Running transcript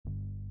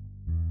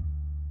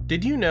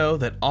Did you know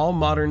that all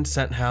modern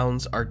scent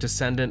hounds are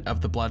descendant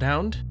of the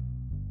bloodhound?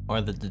 Or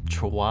that the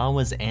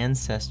Chihuahua's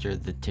ancestor,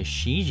 the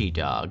Tashiji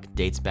dog,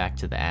 dates back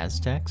to the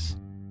Aztecs?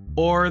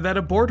 Or that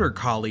a border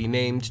collie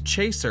named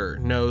Chaser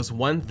knows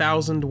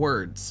 1,000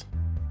 words?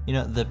 You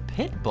know, the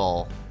pit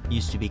bull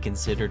used to be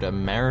considered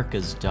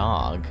America's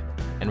dog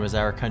and was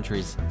our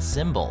country's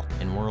symbol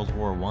in World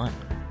War I.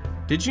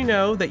 Did you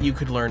know that you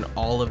could learn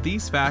all of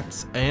these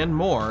facts and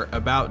more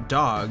about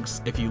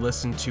dogs if you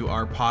listen to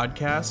our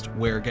podcast,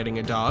 Where Getting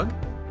a Dog?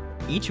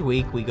 Each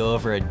week we go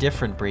over a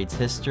different breed's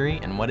history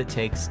and what it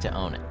takes to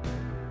own it.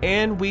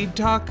 And we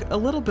talk a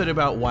little bit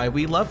about why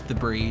we love the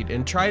breed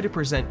and try to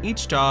present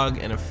each dog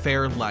in a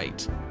fair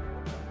light.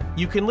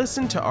 You can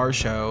listen to our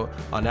show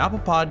on Apple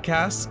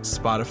Podcasts,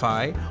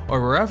 Spotify, or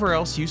wherever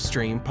else you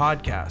stream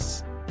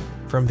podcasts.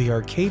 From the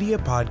Arcadia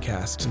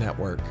Podcast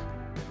Network.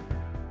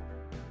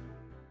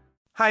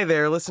 Hi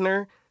there,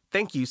 listener.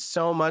 Thank you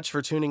so much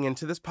for tuning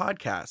into this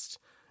podcast.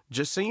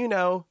 Just so you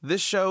know, this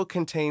show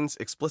contains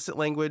explicit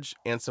language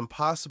and some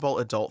possible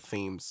adult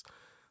themes.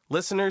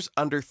 Listeners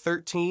under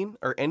 13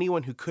 or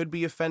anyone who could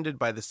be offended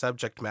by the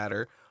subject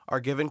matter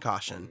are given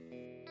caution.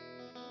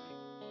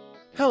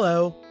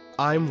 Hello,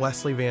 I'm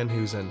Wesley Van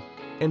Hoosen,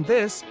 and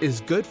this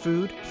is Good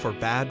Food for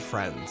Bad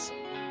Friends.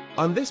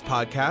 On this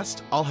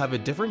podcast, I'll have a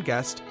different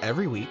guest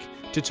every week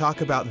to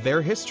talk about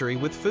their history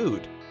with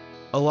food.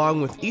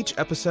 Along with each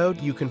episode,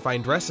 you can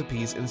find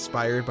recipes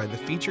inspired by the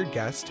featured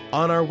guest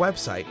on our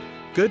website,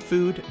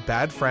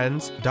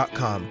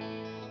 goodfoodbadfriends.com.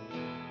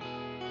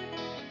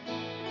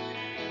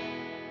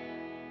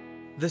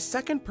 The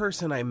second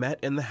person I met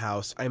in the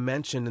house I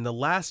mentioned in the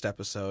last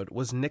episode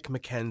was Nick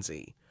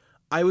McKenzie.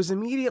 I was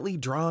immediately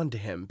drawn to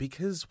him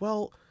because,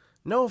 well,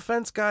 no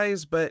offense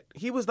guys, but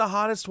he was the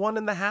hottest one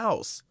in the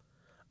house.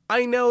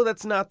 I know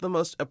that's not the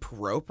most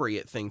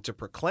appropriate thing to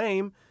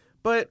proclaim,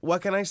 but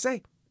what can I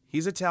say?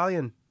 He's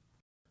Italian.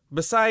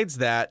 Besides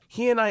that,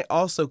 he and I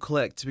also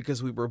clicked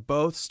because we were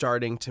both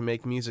starting to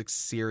make music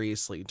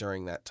seriously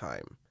during that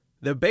time.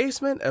 The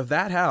basement of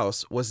that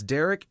house was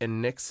Derek and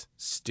Nick's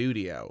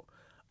studio.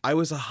 I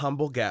was a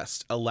humble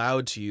guest,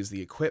 allowed to use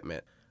the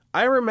equipment.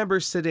 I remember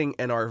sitting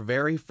in our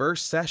very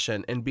first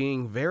session and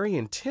being very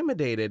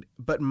intimidated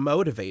but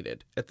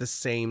motivated at the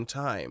same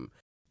time.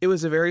 It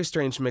was a very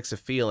strange mix of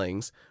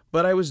feelings,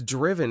 but I was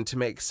driven to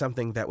make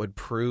something that would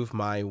prove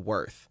my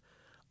worth.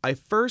 I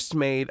first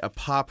made a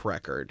pop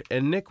record,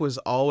 and Nick was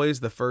always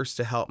the first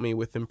to help me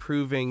with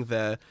improving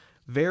the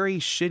very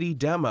shitty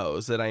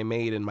demos that I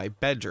made in my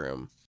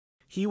bedroom.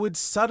 He would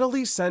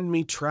subtly send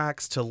me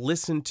tracks to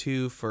listen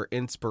to for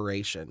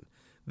inspiration.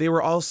 They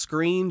were all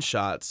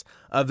screenshots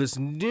of this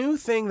new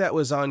thing that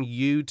was on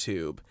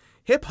YouTube,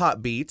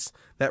 hip-hop beats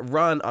that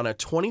run on a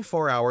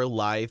 24-hour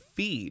live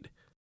feed.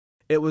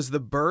 It was the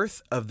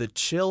birth of the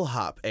chill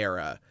hop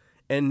era,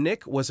 and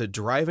Nick was a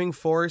driving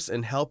force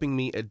in helping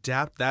me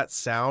adapt that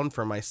sound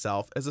for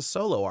myself as a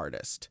solo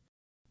artist.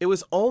 It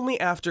was only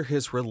after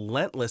his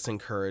relentless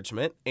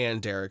encouragement,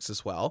 and Derek's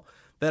as well,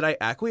 that I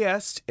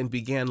acquiesced and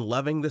began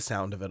loving the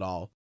sound of it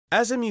all.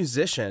 As a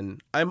musician,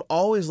 I'm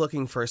always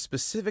looking for a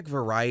specific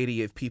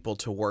variety of people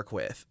to work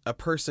with, a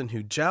person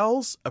who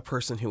gels, a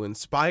person who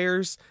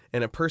inspires,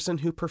 and a person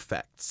who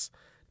perfects.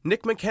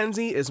 Nick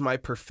McKenzie is my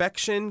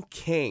perfection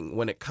king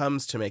when it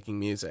comes to making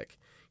music.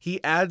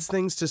 He adds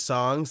things to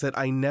songs that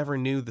I never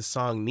knew the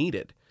song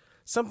needed.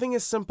 Something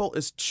as simple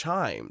as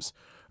chimes,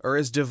 or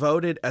as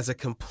devoted as a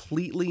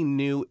completely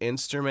new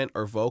instrument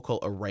or vocal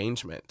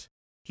arrangement.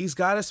 He's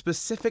got a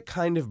specific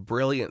kind of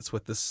brilliance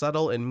with the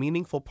subtle and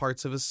meaningful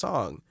parts of his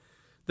song,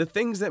 the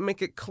things that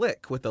make it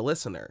click with the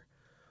listener.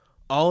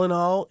 All in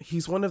all,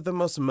 he's one of the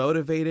most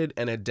motivated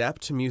and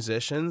adept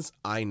musicians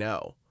I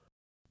know.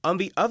 On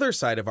the other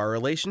side of our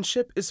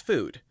relationship is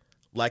food.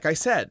 Like I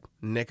said,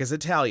 Nick is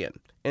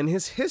Italian, and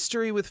his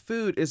history with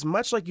food is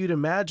much like you'd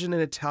imagine an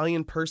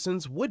Italian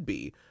person's would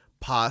be: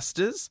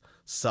 pastas,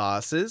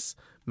 sauces,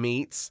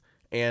 meats,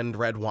 and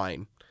red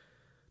wine.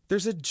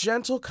 There's a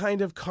gentle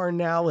kind of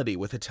carnality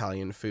with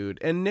Italian food,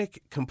 and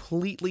Nick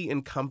completely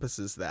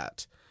encompasses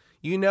that.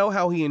 You know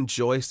how he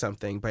enjoys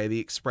something by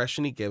the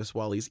expression he gives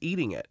while he's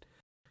eating it.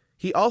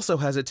 He also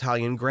has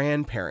Italian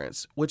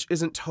grandparents, which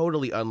isn't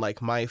totally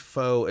unlike my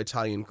faux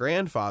Italian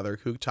grandfather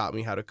who taught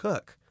me how to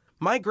cook.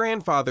 My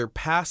grandfather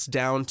passed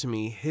down to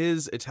me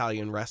his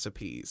Italian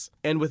recipes,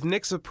 and with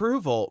Nick's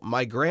approval,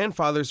 my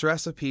grandfather's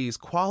recipes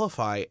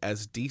qualify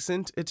as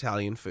decent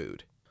Italian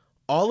food.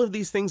 All of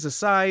these things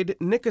aside,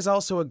 Nick is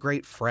also a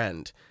great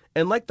friend,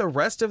 and like the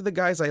rest of the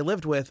guys I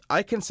lived with,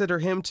 I consider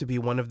him to be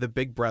one of the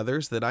big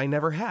brothers that I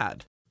never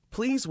had.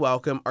 Please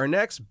welcome our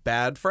next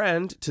bad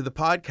friend to the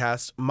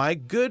podcast, my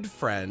good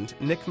friend,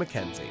 Nick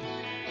McKenzie.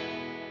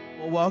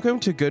 Well, welcome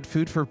to Good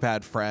Food for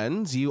Bad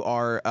Friends. You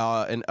are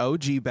an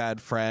OG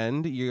bad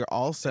friend. You're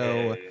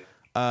also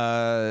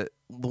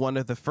one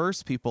of the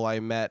first people I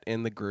met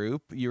in the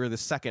group. You were the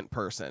second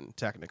person,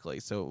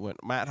 technically. So it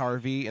went Matt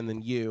Harvey and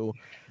then you.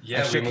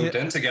 Yeah, we moved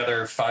in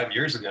together 5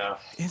 years ago.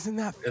 Isn't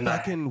that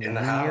fucking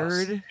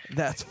weird?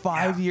 That's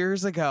 5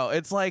 years ago.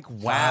 It's like,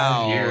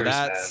 wow, 5 years,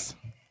 that's...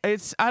 Man.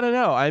 It's, I don't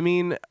know. I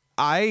mean,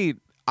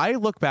 I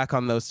look back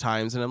on those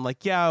times and I'm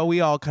like, yeah,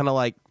 we all kind of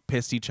like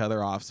pissed each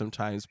other off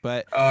sometimes,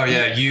 but oh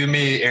yeah, you,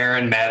 me,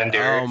 Aaron, Matt, and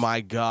Derek. Oh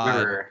my God.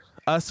 We were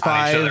us on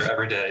five each other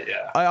every day.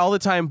 Yeah. all the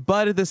time.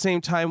 But at the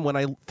same time, when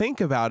I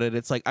think about it,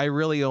 it's like I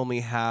really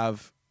only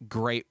have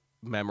great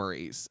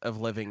memories of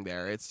living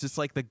there. It's just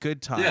like the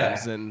good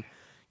times. Yeah. And,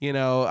 you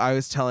know, I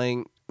was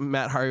telling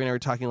Matt Harvey and I were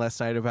talking last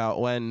night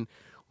about when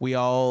we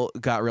all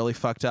got really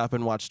fucked up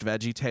and watched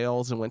Veggie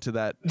Tales and went to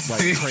that like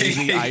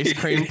crazy ice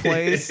cream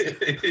place.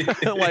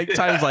 Like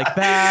times like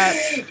that.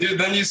 Dude,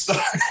 then you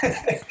start.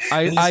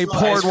 I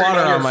poured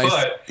water on my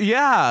foot.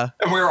 Yeah.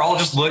 And we were all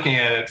just looking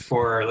at it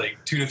for like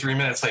 2 to 3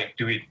 minutes. Like,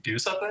 do we do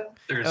something?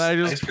 There's And I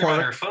just ice cream poured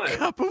on your foot. a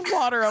cup of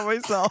water on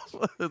myself.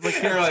 It's like,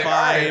 And we're it's like,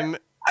 fine. all right,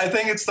 I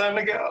think it's time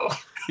to go.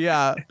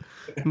 Yeah.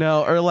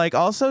 No, or like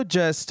also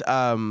just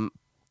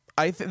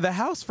the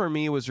house for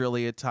me was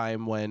really a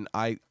time when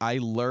I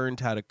learned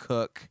how to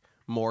cook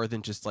more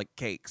than just like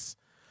cakes.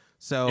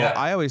 So Yeah.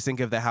 I always think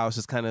of the house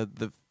as kind of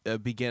the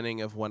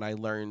beginning of when I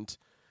learned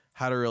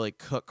how to really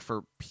cook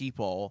for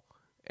people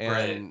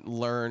and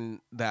learn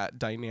that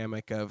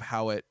dynamic of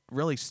how it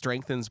really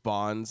strengthens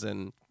bonds.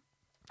 And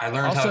I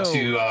learned Also, how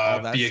all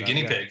to that be a stuff,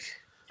 guinea yeah. pig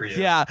for you.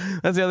 yeah,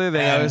 that's the other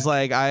thing. I was And-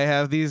 like, I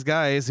have these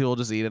guys who will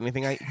just eat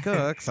anything I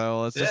cook,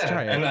 so let's just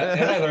try it. And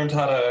I learned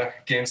how to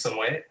gain some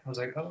weight. I was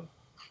like, oh,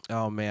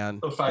 Oh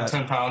man,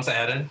 10 pounds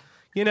added.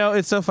 You know,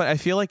 it's so fun. I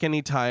feel like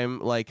anytime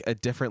like a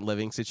different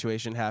living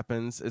situation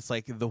happens, it's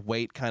like the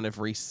weight kind of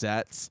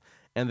resets,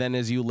 and then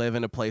as you live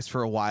in a place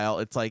for a while,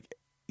 it's like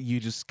you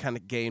just kind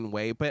of gain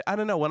weight. But I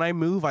don't know, when I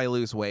move, I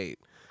lose weight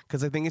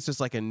because I think it's just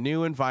like a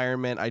new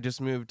environment. I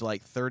just moved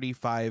like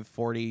 35,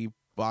 40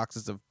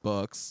 boxes of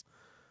books.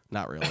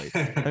 Not really.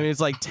 I mean,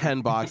 it's like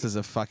 10 boxes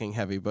of fucking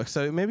heavy books.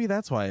 So maybe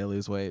that's why I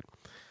lose weight.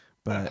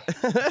 But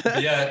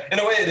Yeah, in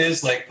a way, it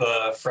is like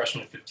the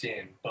freshman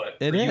 15. But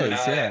It for you and is,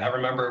 I, yeah. I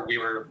remember we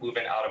were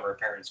moving out of our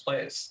parents'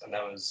 place, and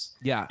that was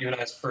yeah, you and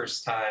I's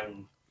first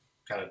time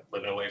kind of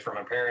living away from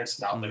our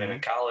parents, not living in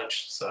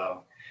college.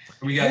 So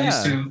we got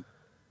used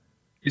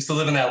to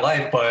living that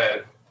life,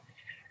 but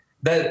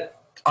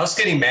that us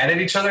getting mad at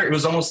each other, it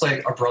was almost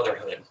like a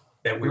brotherhood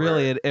that we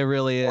really, were it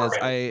really is.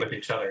 forming with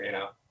each other, you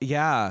know.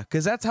 Yeah,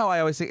 because that's how I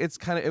always think.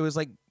 It was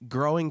like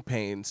growing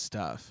pain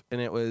stuff,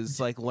 and it was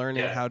like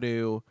learning Yeah. how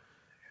to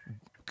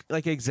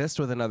like exist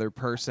with another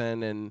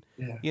person and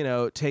Yeah. you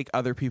know take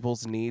other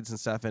people's needs and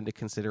stuff into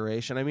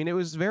consideration. I mean, it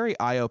was very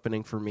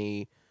eye-opening for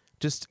me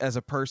just as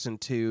a person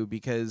too,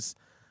 because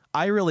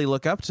I really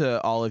look up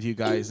to all of you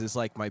guys as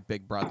like my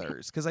big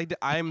brothers, because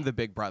I'm the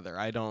big brother.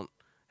 I don't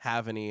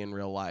have any in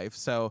real life,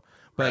 so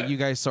but Right. you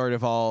guys sort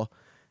of all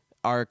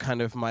are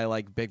kind of my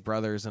like big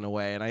brothers in a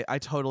way, and I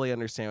totally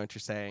understand what you're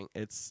saying.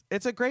 It's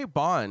a great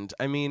bond.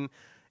 I mean,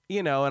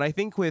 you know, and I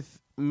think with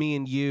me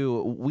and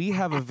you, we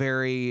have a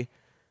very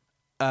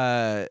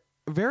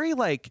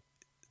like,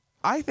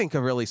 I think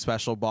a really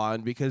special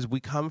bond because we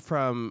come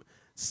from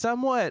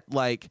somewhat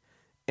like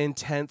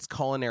intense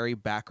culinary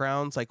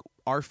backgrounds. Like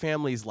our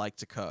families like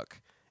to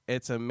cook.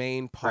 It's a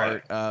main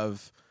part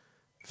of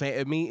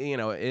you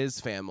know, it is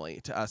family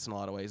to us in a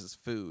lot of ways, is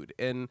food.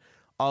 And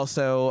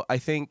also I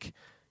think,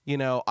 you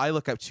know, I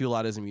look up to you a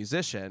lot as a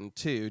musician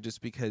too,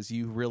 just because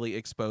you really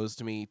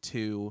exposed me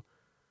to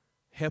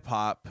hip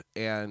hop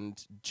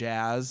and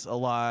jazz a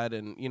lot,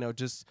 and you know,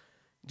 just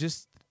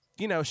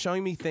you know,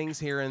 showing me things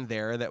here and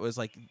there that was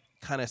like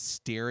kind of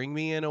steering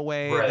me in a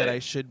way that I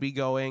should be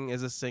going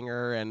as a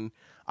singer. And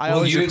I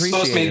always you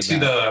exposed me appreciated to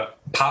that.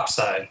 the pop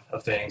side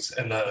of things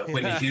and the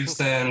Whitney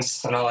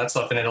Houstons and all that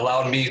stuff, and it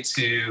allowed me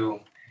to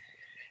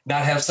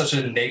not have such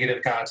a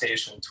negative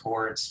connotation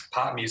towards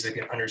pop music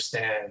and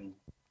understand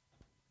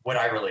what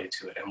I relate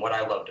to it and what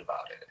I loved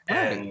about it,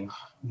 and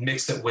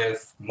mix it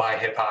with my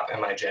hip hop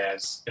and my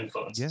jazz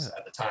influences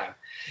at the time.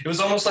 It was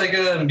almost like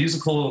a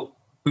musical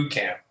boot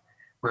camp.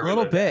 A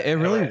little bit. It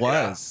really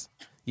was.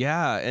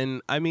 Yeah.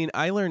 And I mean,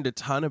 I learned a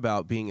ton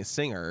about being a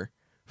singer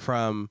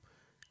from,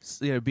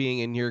 you know, being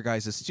in your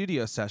guys'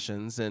 studio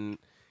sessions. And,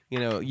 you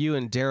know, you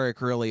and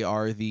Derek really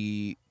are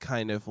the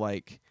kind of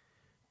like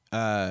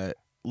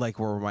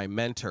were my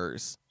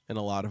mentors in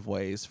a lot of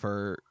ways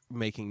for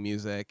making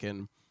music,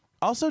 and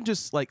also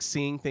just like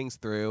seeing things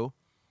through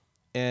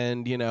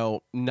and, you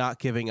know, not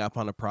giving up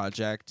on a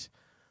project.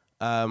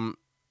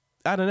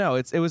 I don't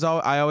know.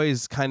 I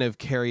always kind of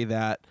carry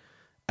that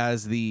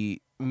as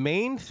the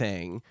main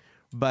thing,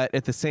 but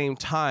at the same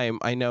time,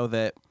 I know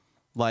that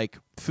like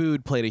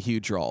food played a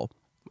huge role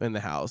in the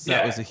house.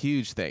 That was a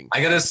huge thing.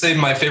 I gotta say,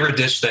 my favorite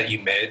dish that you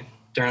made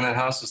during that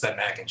house was that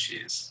mac and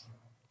cheese.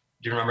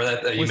 Do you remember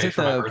that you made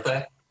for my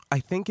birthday? I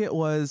think it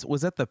was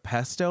that the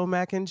pesto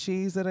mac and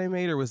cheese that I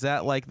made, or was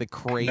that like the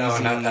crazy? No,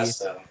 not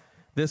pesto.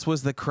 This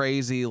was the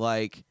crazy,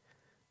 like,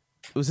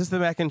 was this the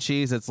mac and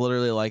cheese that's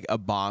literally like a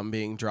bomb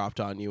being dropped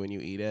on you when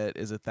you eat it?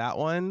 Is it that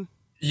one?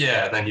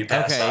 Yeah, then you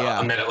pass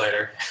out a minute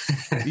later.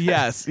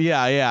 Yes,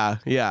 yeah.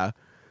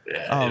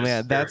 Oh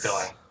man, that's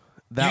filling.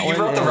 that you one.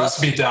 wrote the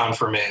recipe down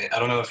for me. I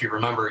don't know if you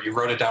remember. You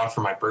wrote it down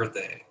for my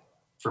birthday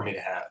for me to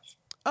have.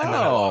 And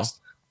then I Oh, lost.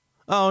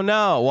 Oh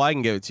no! Well, I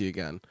can give it to you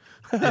again.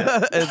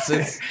 Yeah.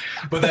 it's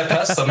But that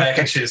pesto mac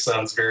and cheese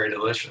sounds very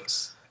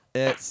delicious.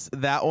 it's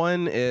that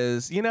one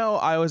is.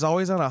 I was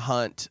always on a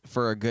hunt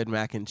for a good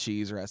mac and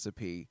cheese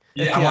recipe.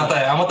 Yeah,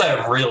 I want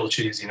that real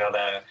cheese,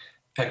 that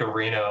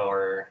pecorino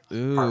or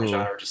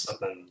parmesan or just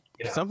something,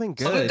 Something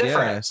good, something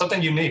different, yeah.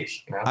 something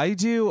unique. I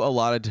do a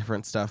lot of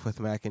different stuff with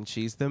mac and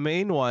cheese. The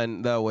main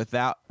one, though, with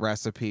that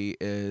recipe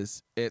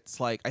is it's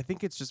like I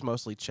think it's just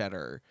mostly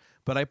cheddar,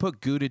 but I put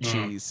Gouda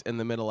cheese in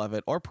the middle of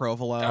it or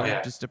provolone,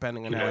 just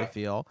depending on how I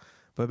feel.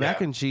 But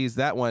mac and cheese,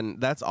 that one,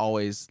 that's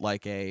always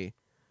like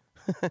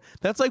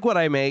that's like what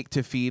I make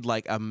to feed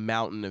like a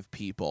mountain of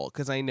people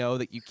because I know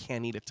that you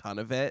can't eat a ton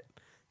of it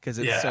because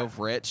it's so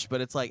rich, but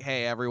it's like,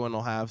 hey, everyone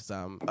will have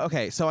some.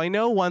 Okay, so I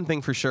know one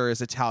thing for sure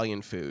is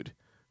Italian food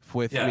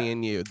with me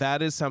and you.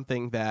 That is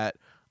something that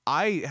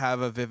I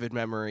have a vivid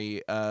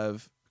memory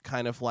of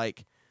kind of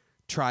like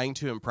trying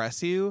to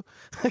impress you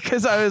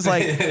because I was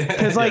like,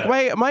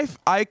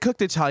 I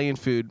cooked Italian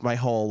food my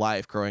whole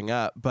life growing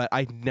up, but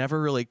I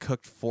never really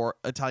cooked for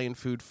Italian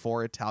food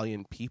for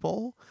Italian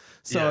people.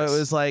 So it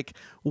was like,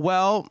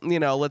 well,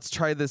 let's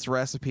try this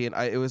recipe. And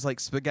it was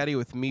like spaghetti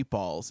with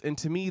meatballs. And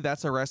to me,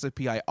 that's a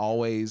recipe I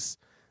always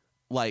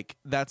like.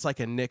 That's like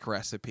a Nick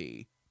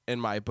recipe in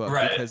my book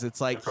because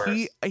it's like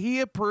he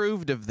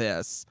approved of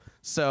this,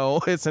 so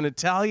it's an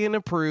Italian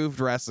approved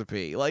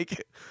recipe.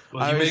 Like,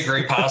 well, you make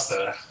great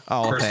pasta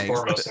first and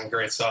foremost, and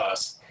great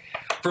sauce.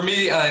 For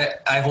me,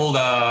 I hold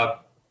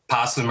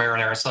pasta and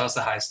marinara sauce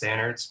to high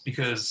standards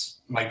because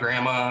my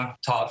grandma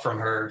taught from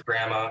her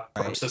grandma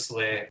from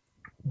Sicily.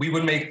 We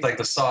would make like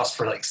the sauce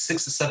for like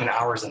 6 to 7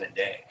 hours in a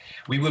day.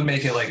 We would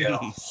make it like a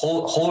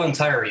whole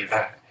entire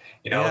event.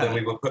 Then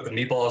we would put the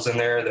meatballs in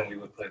there, then we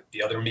would put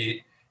the other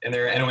meat in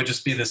there, and it would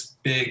just be this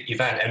big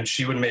event. And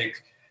she would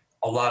make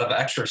a lot of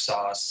extra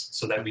sauce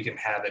so that we can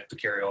have it to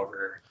carry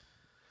over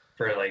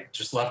for like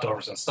just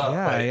leftovers and stuff.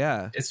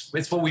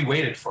 It's what we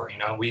waited for.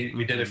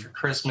 We did it for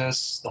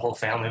Christmas. The whole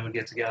family would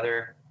get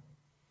together.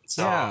 It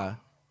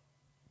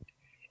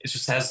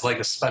just has like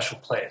a special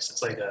place.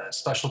 It's like a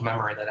special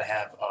memory that I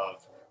have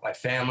of my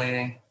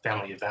family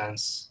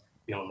events,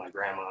 being with my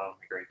grandma,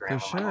 my great grandma,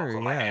 my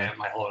uncle, my aunt,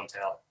 my whole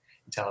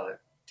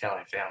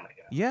Italian family.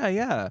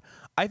 Yeah.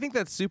 I think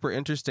that's super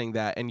interesting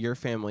that in your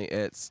family,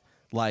 it's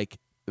like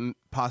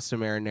pasta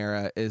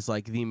marinara is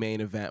like the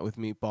main event with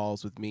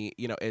meatballs, with meat,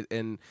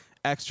 and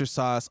extra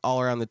sauce all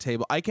around the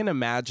table. I can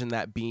imagine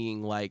that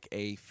being like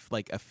a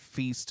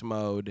feast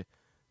mode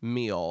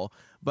meal.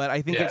 But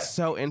I think it's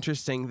so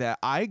interesting that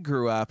I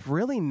grew up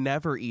really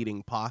never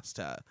eating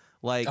pasta.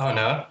 Like, oh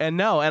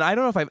no, and I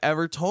don't know if I've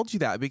ever told you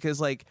that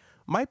because like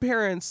my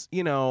parents,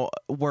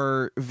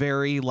 were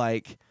very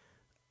like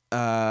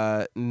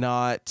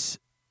not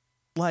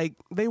like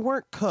they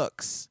weren't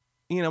cooks.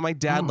 My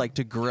dad liked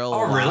to grill.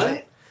 Oh,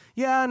 really?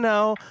 Yeah,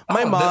 no.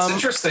 My mom. That's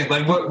interesting.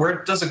 Like,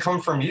 where does it come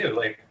from? You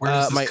like, where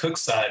does this cook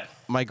side?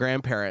 My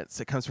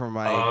grandparents. It comes from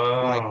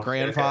my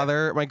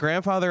grandfather. Okay. My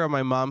grandfather on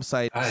my mom's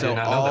side.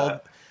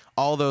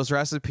 All those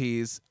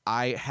recipes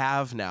I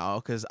have now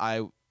because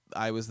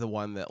I was the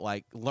one that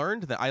like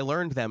learned that. I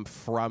learned them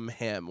from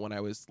him when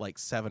I was like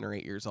 7 or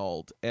 8 years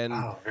old. And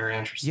very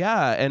interesting.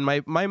 Yeah, and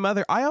my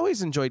mother. I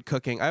always enjoyed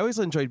cooking. I always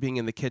enjoyed being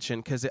in the kitchen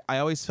because I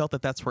always felt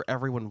that that's where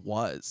everyone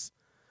was.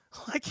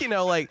 Like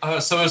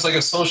so it's like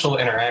a social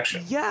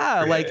interaction.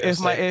 Yeah, like if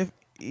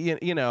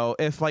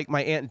like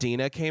my Aunt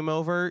Dina came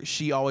over,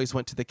 she always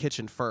went to the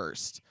kitchen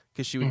first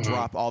because she would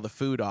drop all the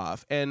food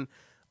off. And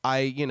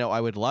I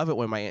would love it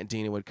when my Aunt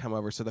Dina would come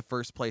over. So the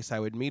first place I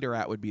would meet her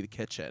at would be the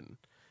kitchen.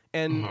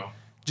 And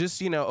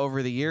just,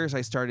 over the years,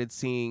 I started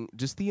seeing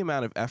just the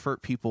amount of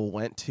effort people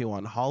went to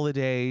on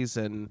holidays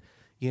and,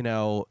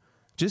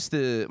 just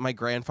my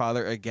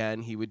grandfather,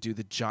 again, he would do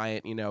the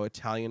giant,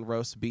 Italian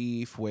roast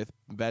beef with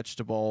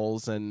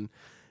vegetables and,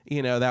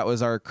 that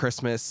was our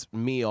Christmas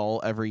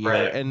meal every year.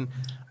 Right. And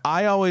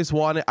I was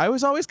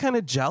always kind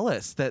of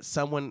jealous that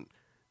someone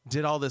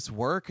did all this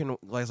work and I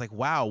was like,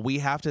 wow, we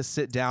have to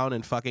sit down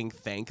and fucking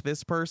thank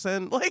this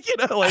person. Like,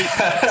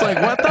 it's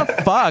like, what the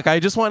fuck? I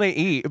just want to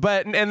eat.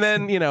 But, and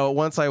then,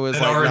 once I was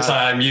over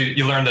time,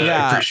 you learn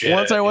to appreciate it.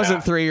 Once I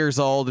wasn't 3 years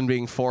old and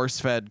being force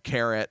fed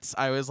carrots,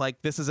 I was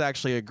like, this is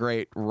actually a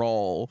great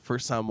role for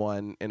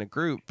someone in a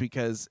group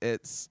because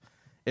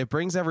it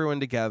brings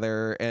everyone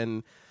together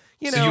and,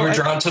 so you were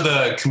drawn to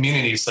the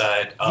community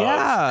side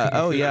of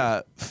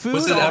food. Food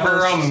was it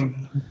ever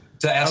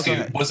to ask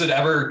you, was it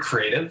ever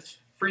creative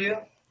for you?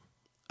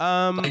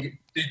 Like,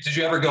 did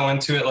you ever go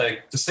into it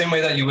like the same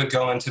way that you would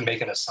go into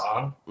making a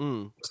song?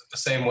 Was it the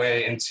same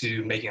way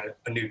into making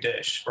a new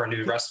dish or a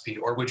new recipe,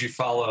 or would you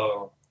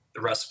follow the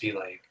recipe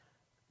like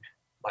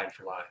line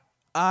for line?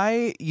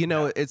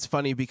 It's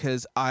funny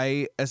because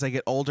as I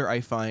get older, I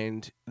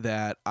find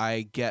that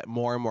I get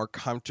more and more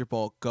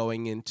comfortable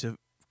going into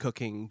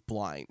cooking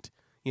blind,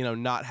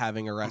 not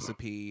having a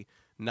recipe,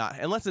 not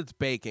unless it's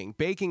baking.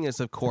 Baking is,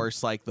 of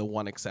course, like the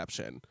one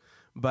exception.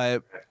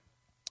 But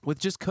with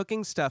just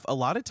cooking stuff, a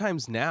lot of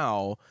times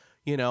now,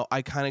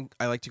 I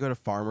like to go to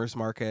farmers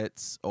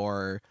markets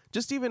or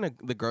just even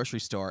the grocery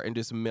store and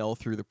just mill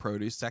through the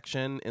produce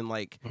section and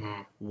like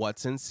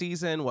what's in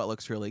season, what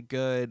looks really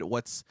good,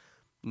 what's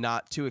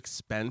not too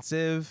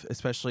expensive,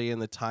 especially in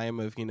the time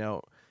of,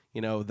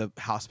 the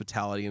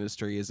hospitality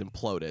industry is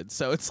imploded.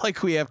 So it's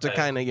like we have to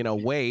kind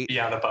of, wait.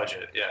 Beyond the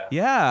budget, yeah.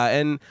 Yeah,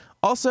 and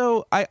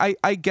also,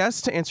 I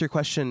guess to answer your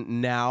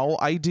question, now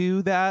I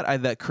do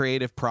that. That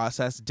creative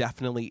process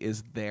definitely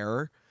is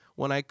there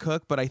when I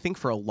cook, but I think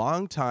for a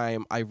long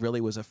time, I really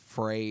was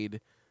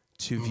afraid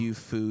to view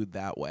food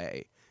that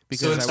way.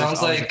 Because so it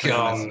sounds like,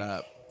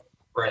 up.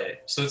 Right.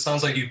 So it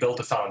sounds like you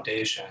built a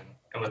foundation,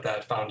 and with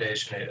that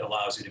foundation, it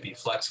allows you to be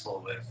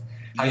flexible with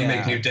how you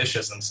make new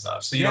dishes and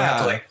stuff. So you don't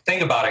have to like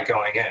think about it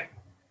going in.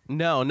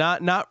 No,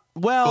 not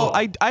well.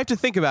 Cool. I have to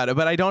think about it,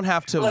 but I don't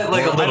have to.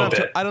 Like a little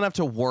bit. I don't have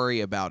to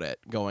worry about it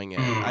going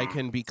in. I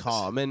can be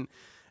calm, and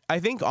I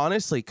think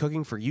honestly,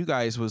 cooking for you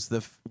guys was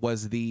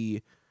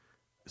the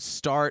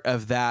start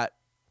of that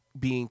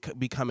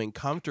becoming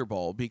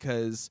comfortable,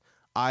 because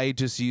I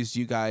just used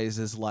you guys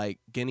as like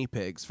guinea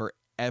pigs for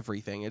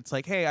everything. It's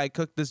like, hey, I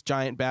cooked this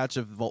giant batch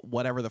of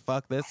whatever the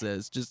fuck this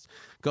is. Just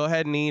go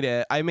ahead and eat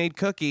it. I made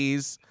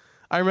cookies.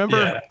 I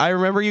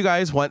remember you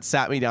guys once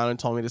sat me down and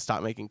told me to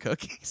stop making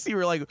cookies. You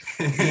were like,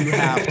 you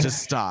have to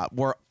stop.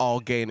 We're all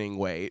gaining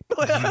weight.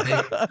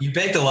 You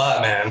baked a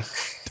lot, man.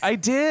 I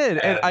did.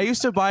 And I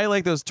used to buy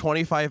like those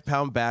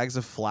 25-pound bags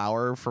of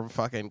flour from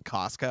fucking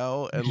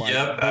Costco and like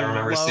I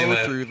remember seeing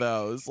that through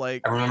those.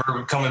 Like, I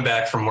remember coming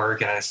back from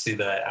work and I see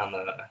that on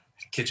the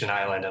kitchen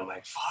island. I'm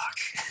like, fuck.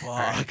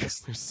 Right,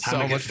 there's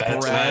so much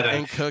bread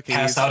and cookies.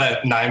 Pass out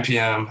at 9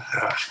 p.m.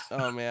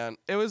 Oh man,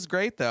 it was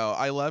great though.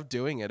 I loved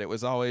doing it. It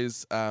was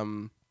always,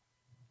 and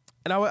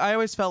I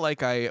always felt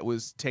like I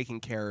was taking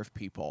care of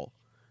people,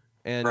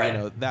 and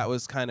that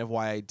was kind of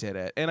why I did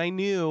it. And I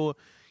knew,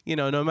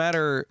 no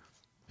matter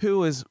who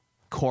was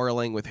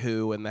quarreling with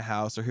who in the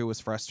house or who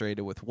was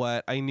frustrated with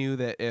what, I knew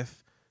that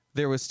if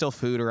there was still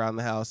food around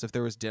the house, if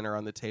there was dinner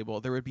on the table,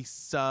 there would be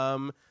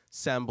some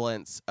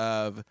semblance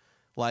of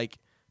like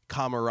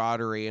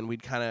camaraderie, and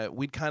we'd kind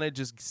of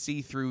just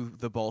see through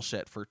the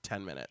bullshit for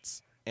 10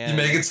 minutes. And you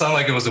make it sound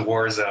like it was a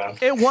war zone.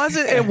 It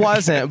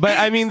wasn't. But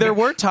I mean, there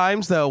were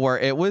times though where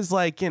it was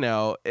like, I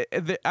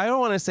don't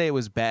want to say it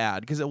was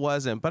bad because it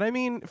wasn't. But I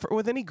mean,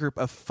 with any group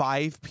of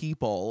 5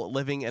 people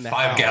living in a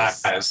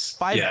house,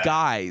 five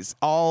guys,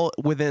 all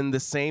within the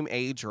same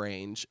age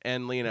range,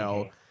 and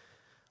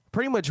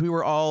pretty much we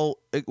were all,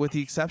 with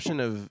the exception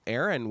of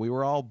Aaron, we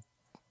were all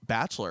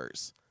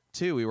bachelors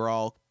too. We were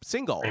all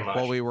single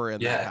while we were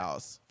in that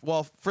house.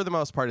 Well, for the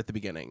most part at the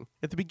beginning.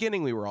 At the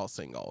beginning, we were all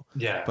single.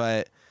 Yeah.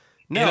 But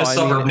no, in a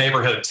suburb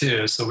neighborhood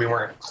too, so we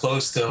weren't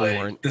close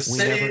to the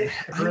city.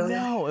 I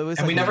know. It was,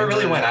 and we never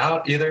really went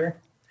out either.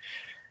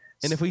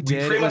 And if we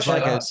did, it was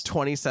like a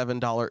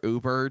 $27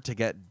 Uber to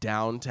get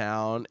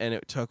downtown, and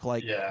it took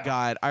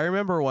God, I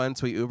remember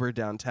once we Ubered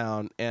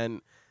downtown,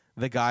 and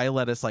the guy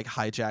let us like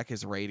hijack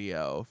his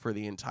radio for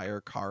the entire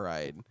car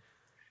ride.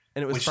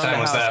 And it was Which time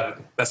was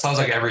that? That sounds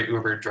like every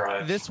Uber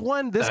drive. This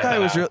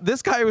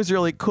guy was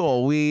really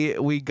cool.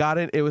 We got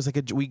it. It was like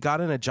we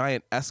got in a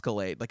giant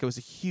Escalade. Like it was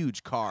a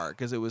huge car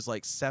because it was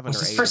like 7 or 8.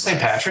 Was this for St.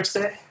 Patrick's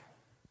Day?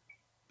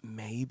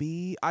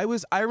 Maybe I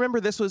remember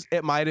this was.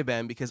 It might have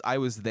been because I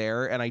was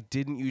there and I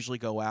didn't usually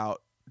go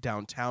out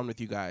downtown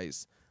with you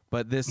guys.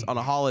 But this on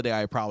a holiday,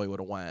 I probably would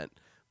have went.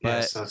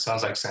 But so it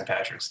sounds like St.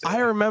 Patrick's Day. I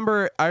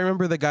remember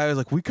the guy was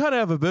like, we kind of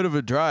have a bit of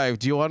a drive.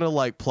 Do you want to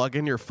like plug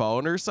in your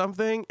phone or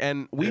something?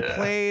 And we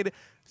played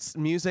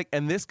music,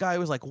 and this guy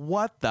was like,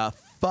 what the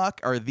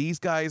fuck are these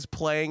guys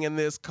playing in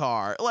this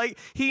car? Like,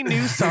 he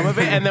knew some of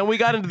it. And then we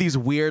got into these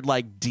weird,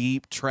 like,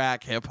 deep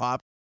track hip hop.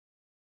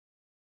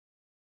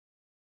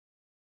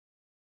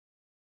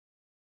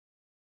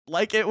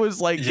 Like, it was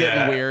like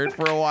getting weird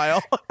for a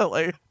while.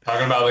 Like,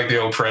 talking about like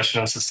the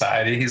oppression of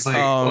society. He's like,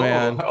 oh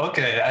man,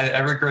 okay, I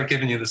regret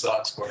giving you this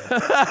aux cord.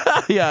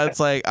 Yeah,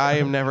 it's like, I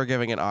am never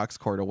giving an aux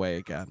cord away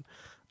again.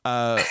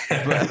 But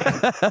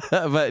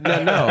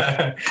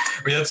no.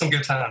 We had some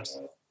good times.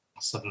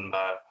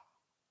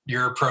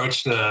 Your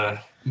approach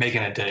to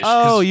making a dish.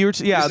 Oh, you were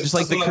just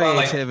like the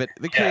creativity,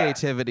 the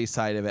creativity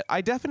side of it.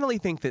 I definitely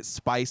think that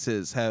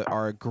spices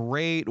are a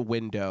great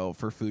window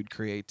for food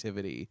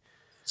creativity.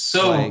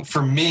 So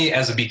for me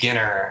as a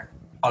beginner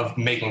of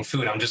making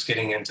food, I'm just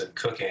getting into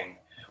cooking.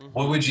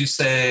 What would you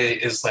say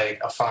is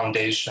like a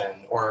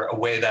foundation or a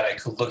way that I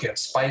could look at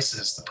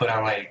spices to put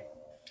on, like,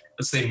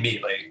 let's say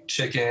meat, like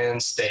chicken,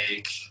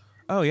 steak?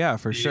 Oh yeah,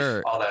 for beef,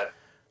 sure. All that.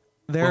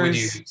 What would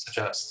you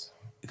suggest?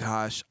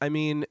 Gosh, I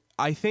mean,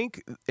 I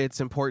think it's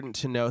important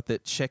to note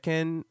that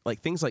chicken,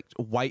 like things like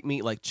white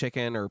meat, like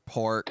chicken or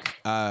pork,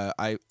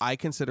 I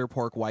consider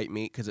pork white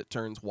meat because it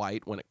turns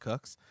white when it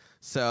cooks.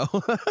 So,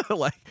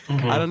 like,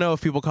 I don't know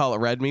if people call it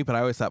red meat, but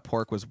I always thought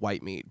pork was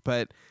white meat.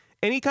 But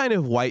any kind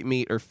of white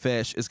meat or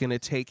fish is going to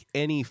take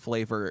any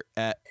flavor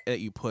that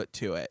you put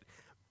to it.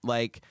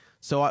 Like,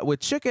 so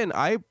with chicken,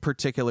 I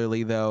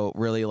particularly, though,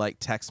 really like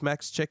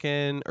Tex-Mex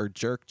chicken or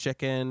jerk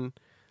chicken.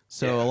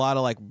 So a lot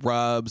of like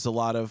rubs, a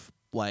lot of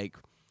like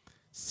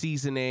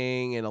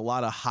seasoning and a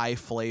lot of high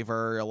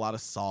flavor, a lot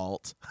of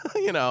salt,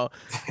 you know.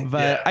 But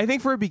Yeah. I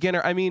think for a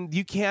beginner, I mean,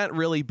 you can't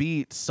really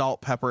beat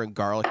salt, pepper, and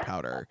garlic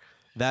powder.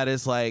 That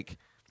is like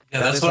Yeah,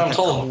 that that's is what like I'm a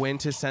told.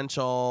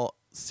 quintessential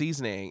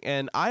seasoning.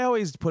 And I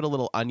always put a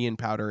little onion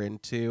powder in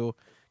too,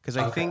 because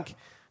I Okay. think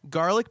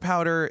garlic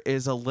powder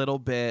is a little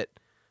bit.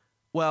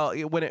 Well,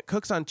 when it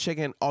cooks on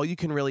chicken, all you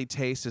can really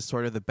taste is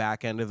sort of the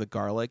back end of the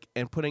garlic,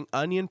 and putting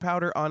onion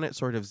powder on it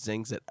sort of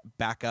zings it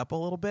back up a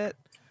little bit.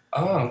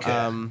 Oh,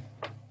 okay.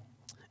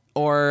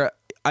 Or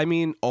I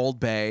mean, Old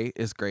Bay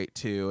is great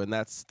too, and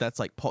that's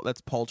like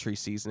that's poultry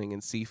seasoning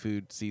and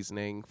seafood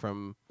seasoning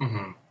from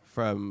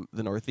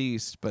the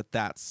Northeast, but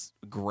that's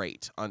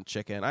great on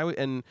chicken.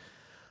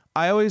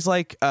 I always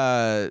like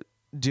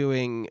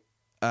doing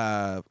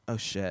oh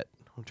shit,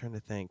 I'm trying to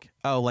think.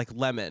 Oh, like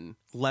lemon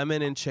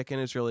and chicken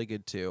is really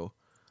good too.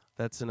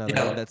 That's another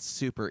Yeah. one that's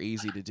super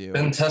easy to do.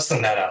 Been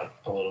testing that out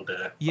a little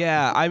bit.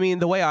 Yeah, I mean,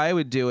 the way I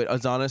would do it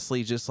is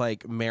honestly just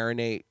like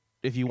marinate.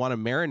 If you want to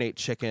marinate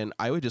chicken,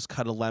 I would just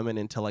cut a lemon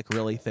into like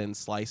really thin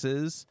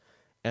slices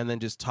and then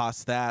just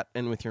toss that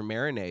in with your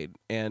marinade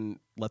and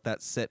let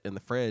that sit in the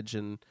fridge.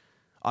 And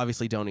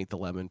obviously don't eat the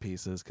lemon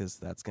pieces because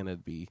that's going to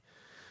be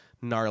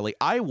gnarly.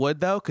 I would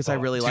though, because I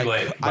really too like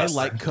late, I busted.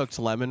 like cooked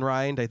lemon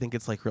rind. I think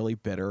it's like really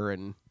bitter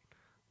and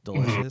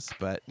delicious.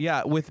 But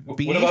yeah, with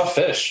beef, What about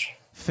fish?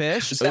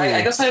 fish, I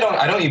ooh. guess I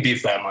don't eat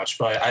beef that much,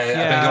 but I've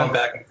Yeah. been going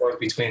back and forth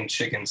between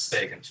chicken,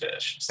 steak, and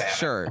fish. Salmon.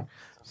 Sure.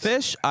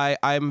 Fish,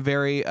 I'm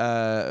very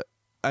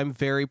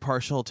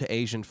partial to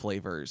Asian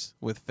flavors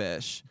with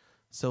fish.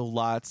 So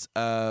lots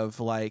of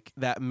like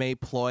that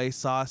mayploy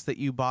sauce that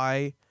you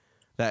buy,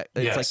 that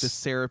it's like Yes. the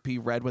syrupy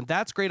red one.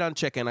 That's great on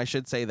chicken. I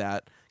should say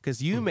that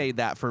because you made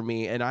that for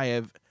me, and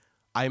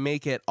I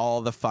make it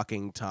all the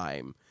fucking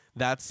time.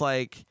 That's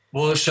like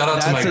Well, shout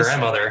out to my That's a-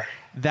 grandmother.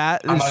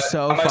 that On is my-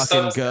 so on my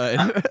fucking step- good.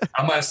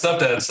 On my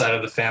stepdad's side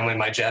of the family,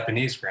 my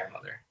Japanese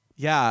grandmother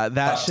Yeah,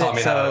 that shit. taught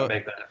me how So to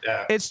make that.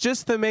 Yeah. it's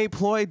just the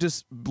mayploy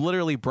just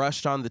literally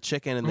brushed on the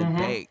chicken and then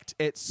baked.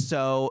 It's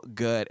so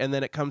good. And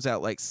then it comes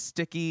out like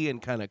sticky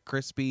and kind of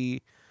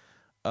crispy.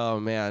 Oh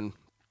man.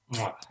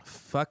 Mwah.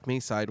 Fuck me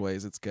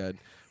sideways. It's good.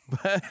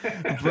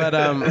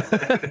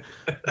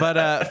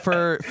 But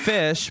for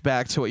fish,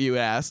 back to what you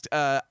asked,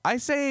 I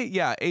say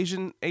yeah,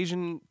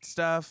 Asian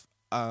stuff.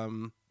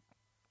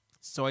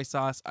 Soy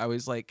sauce. I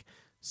always like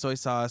soy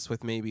sauce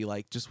with maybe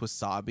like just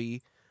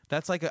wasabi.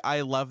 That's like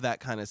I love that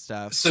kind of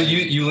stuff. So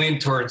you lean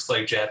towards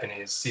like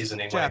Japanese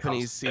seasoning. when it comes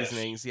Japanese to fish.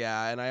 seasonings,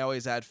 yeah, and I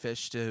always add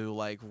fish to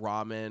like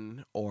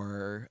ramen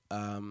or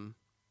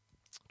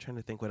trying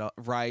to think what else.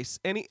 Rice.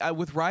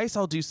 With rice,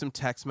 I'll do some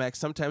Tex-Mex.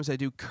 Sometimes I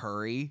do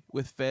curry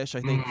with fish.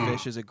 I think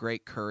fish is a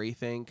great curry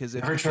thing because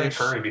if Never tried fish,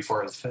 curry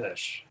before with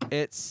fish.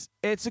 it's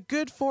a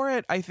good for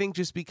it. I think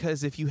just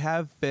because if you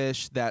have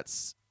fish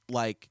that's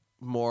like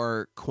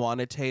more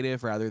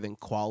quantitative rather than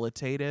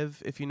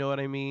qualitative, if you know what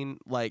I mean,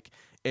 like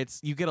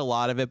you get a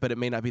lot of it, but it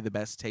may not be the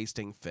best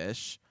tasting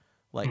fish.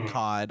 Like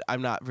cod,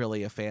 I'm not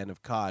really a fan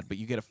of cod, but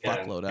you get a Yeah,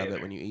 fuckload of neither.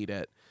 it when you eat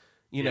it.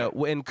 You know,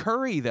 in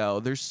curry though,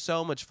 there's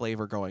so much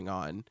flavor going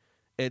on.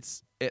 It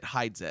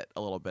hides it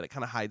a little bit. It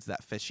kind of hides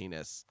that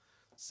fishiness.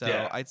 So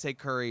Yeah. I'd say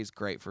curry is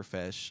great for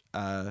fish.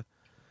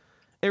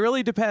 It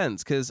really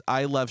depends because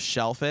I love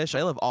shellfish.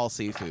 I love all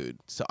seafood.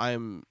 So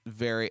and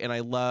I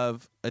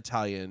love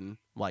Italian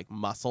like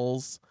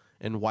mussels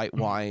and white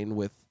wine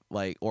with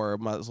like, or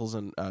mussels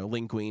and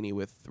linguine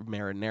with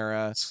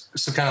marinara.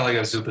 So kind of like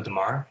a zuppa de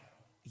mar.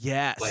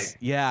 Yes. Like,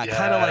 yeah.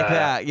 Kind of like yeah.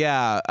 that.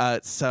 Yeah.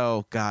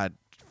 So God,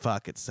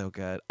 fuck, it's so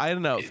good. I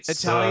don't know. It's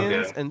so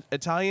Italians good.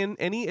 and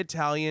any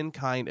Italian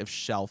kind of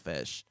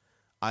shellfish,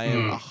 I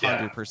am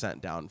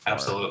 100% down for.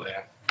 Absolutely.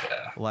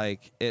 Yeah.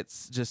 Like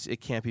it's just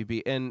it can't be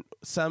beat. And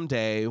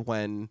someday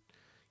when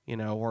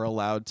we're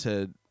allowed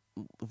to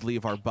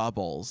leave our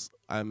bubbles,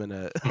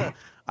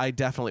 I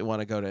definitely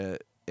want to go to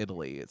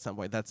Italy at some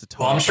point. That's a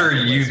total. Well, I'm sure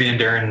bucket you list. being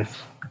during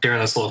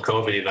this little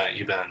COVID event,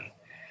 you've been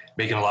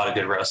making a lot of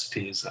good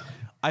recipes.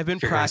 I've been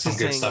Figuring some good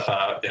practicing. stuff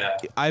out. Yeah.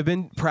 I've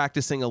been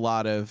practicing a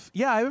lot of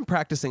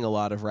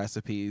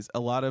recipes, a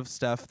lot of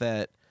stuff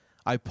that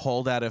I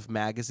pulled out of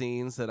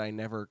magazines that I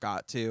never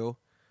got to.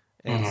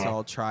 And so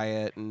I'll try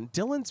it. And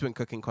Dylan's been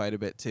cooking quite a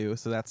bit too,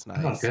 so that's nice.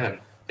 Oh, good. I don't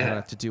Yeah.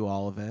 have to do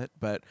all of it,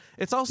 but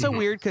it's also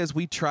weird because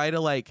we try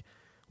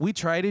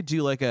to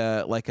do like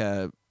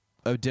a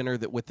dinner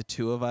that with the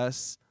two of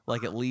us,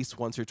 like at least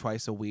once or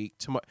twice a week.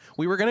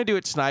 We were gonna do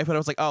it tonight, but I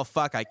was like, oh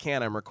fuck, I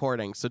can't. I'm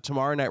recording. So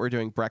tomorrow night we're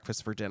doing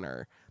breakfast for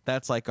dinner.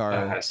 That's like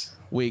our Nice.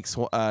 week's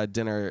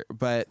dinner.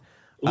 But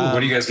Ooh, what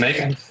are you guys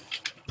making?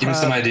 Give me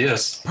some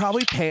ideas.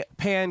 probably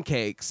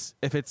pancakes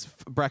if it's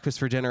breakfast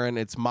for dinner, and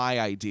it's my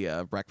idea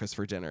of breakfast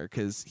for dinner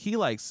because he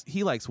likes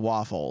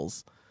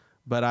waffles,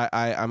 but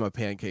I'm a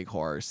pancake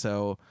whore.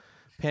 So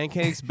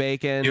pancakes,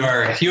 bacon. You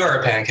are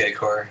a pancake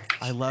whore.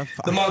 I love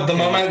The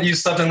moment you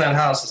stepped in that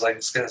house, it's like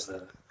this guy's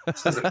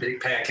This is a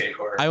big pancake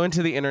whore. I went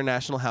to the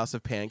International House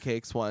of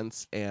Pancakes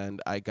once,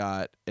 and I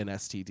got an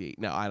STD.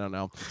 No, I don't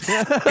know.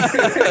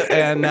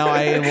 And now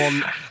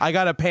I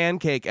got a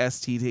pancake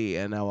STD,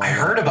 and now I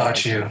heard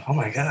about you. Oh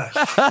my gosh!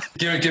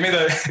 give me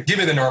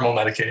the normal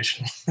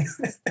medication.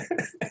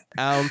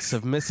 Ounce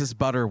of Mrs.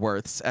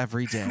 Butterworth's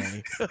every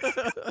day.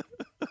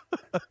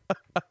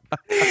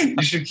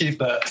 You should keep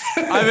that.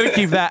 I'm gonna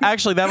keep that.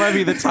 Actually, that might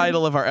be the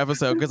title of our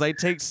episode because I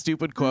take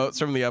stupid quotes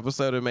from the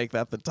episode and make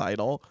that the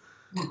title.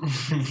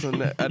 So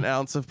an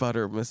ounce of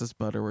butter, Mrs.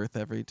 Butterworth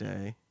every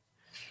day.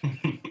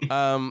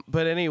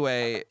 But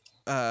anyway,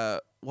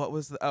 what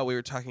was we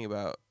were talking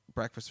about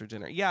breakfast or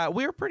dinner. Yeah,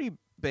 we were pretty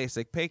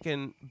basic.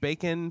 Bacon,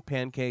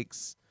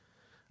 pancakes,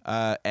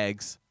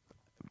 eggs,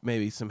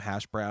 maybe some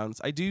hash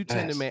browns. I do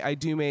tend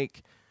to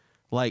make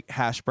like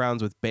hash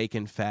browns with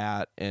bacon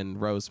fat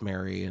and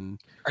rosemary. And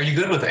are you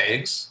good with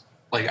eggs?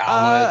 Like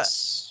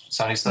omelets,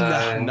 sunny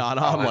side? Not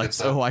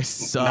omelets. Oh, I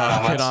suck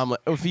at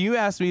omelet. If you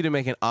ask me to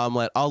make an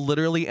omelet, I'll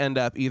literally end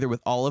up either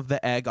with all of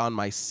the egg on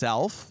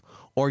myself,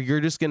 or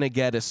you're just gonna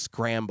get a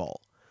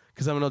scramble.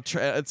 Because I'm gonna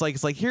try. It's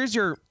like here's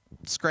your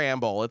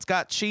scramble. It's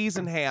got cheese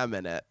and ham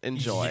in it.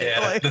 Enjoy. Yeah.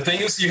 Like, the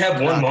thing is, you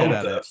have one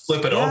moment to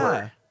flip it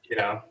over. You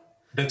know,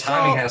 the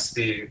timing has to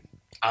be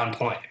on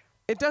point.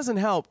 It doesn't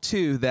help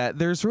too that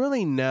there's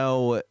really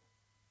no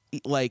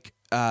like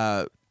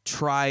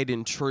tried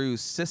and true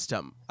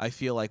system, I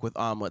feel like, with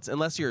omelets,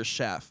 unless you're a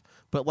chef.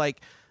 But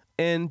like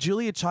in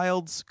Julia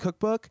Child's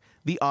cookbook,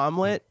 the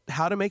omelet,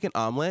 how to make an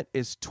omelet,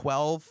 is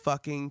 12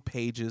 fucking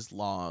pages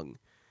long.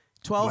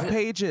 12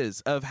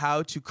 pages of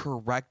how to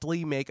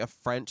correctly make a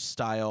French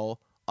style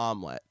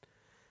omelet.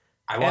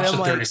 I watched a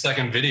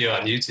 30-second video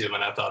on YouTube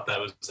and I thought that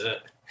was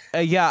it.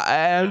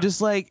 I'm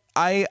just like,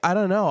 I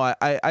don't know.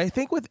 I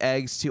think with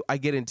eggs too, I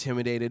get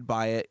intimidated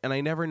by it, and I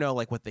never know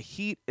like what the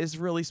heat is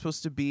really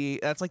supposed to be.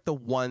 That's like the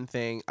one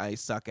thing I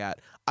suck at.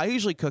 I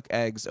usually cook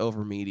eggs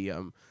over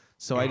medium,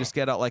 so I just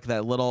get out like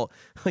the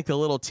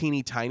little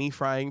teeny tiny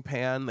frying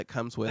pan that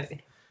comes with.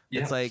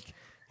 It's like,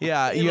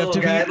 yeah, you have to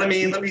be. Let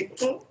me.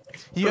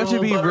 You have to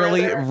be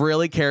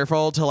really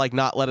careful to like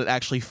not let it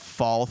actually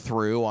fall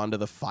through onto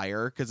the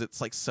fire because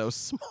it's like so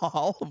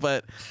small.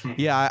 But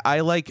yeah, I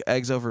like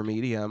eggs over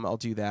medium. I'll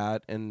do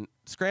that. And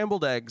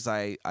scrambled eggs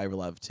I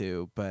love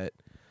too. But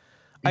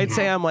I'd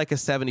say I'm like a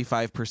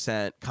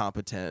 75%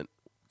 competent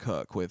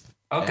cook with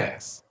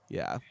eggs.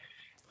 Yeah.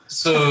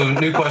 So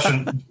new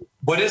question.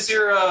 What is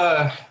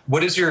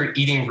your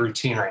eating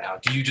routine right now?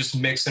 Do you just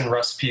mix in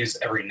recipes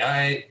every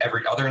night,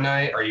 every other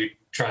night? Are you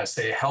trying to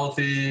stay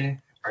healthy?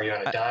 Are you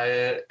on a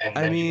diet? And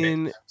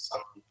then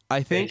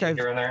I think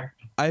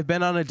I've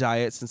been on a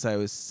diet since I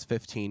was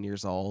 15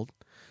 years old.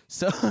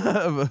 So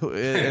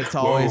I've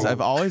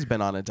always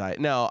been on a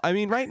diet. No, I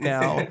mean right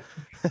now,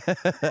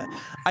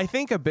 I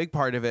think a big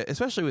part of it,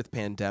 especially with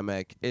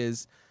pandemic,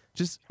 is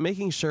just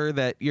making sure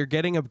that you're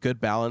getting a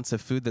good balance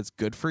of food that's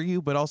good for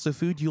you, but also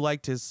food you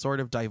like to sort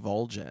of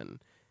divulge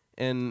in.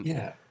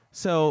 And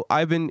so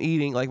I've been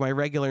eating like my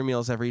regular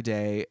meals every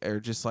day,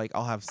 or just like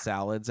I'll have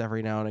salads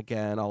every now and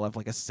again. I'll have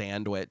like a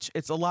sandwich.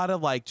 It's a lot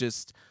of like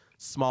just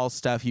small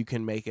stuff you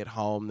can make at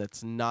home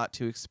that's not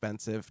too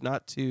expensive,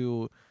 not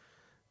too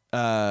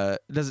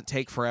doesn't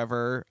take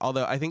forever.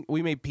 Although I think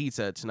we made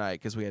pizza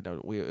tonight because we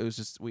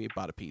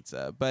bought a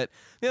pizza. But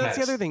that's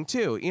the other thing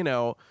too, you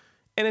know,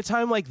 in a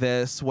time like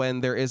this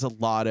when there is a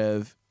lot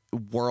of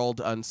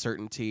world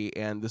uncertainty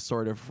and the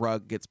sort of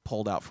rug gets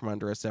pulled out from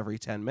under us every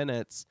 10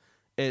 minutes,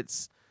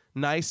 it's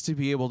nice to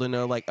be able to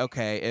know, like,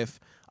 okay, if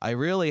I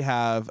really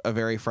have a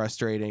very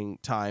frustrating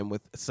time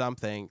with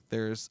something,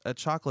 there's a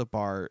chocolate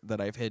bar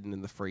that I've hidden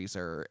in the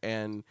freezer,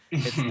 and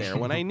it's there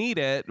when I need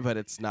it, but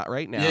it's not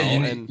right now.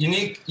 Yeah, you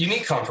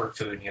need comfort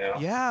food, you know.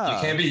 Yeah,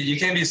 you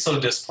can't be so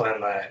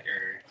disciplined that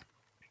you're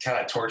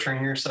kind of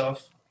torturing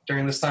yourself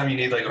during this time. You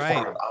need like a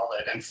form of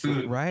outlet, and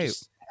food,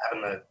 just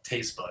having the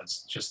taste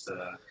buds, just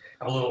to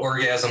have a little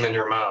orgasm in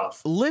your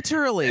mouth.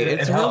 Literally,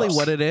 it's really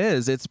what it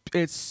is. It's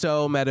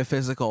so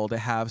metaphysical to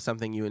have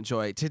something you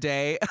enjoy.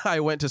 Today,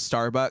 I went to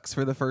Starbucks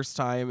for the first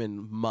time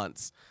in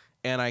months,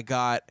 and I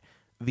got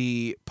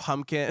the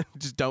pumpkin.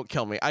 Just don't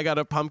kill me. I got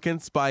a pumpkin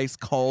spice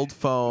cold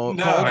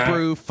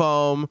brew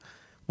foam,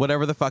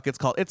 whatever the fuck it's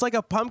called. It's like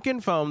a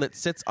pumpkin foam that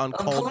sits on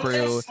cold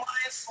brew.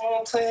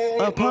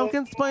 A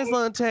pumpkin spice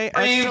latte.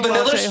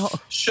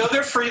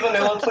 Sugar-free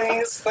vanilla,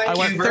 please.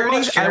 Thank you very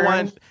much, Karen.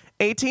 I want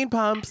 18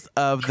 pumps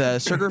of the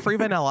sugar-free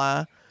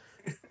vanilla.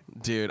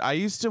 Dude, I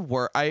used to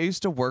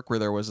work where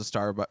there was a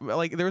Starbucks.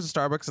 Like, there was a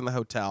Starbucks in the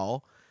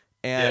hotel,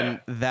 and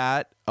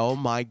oh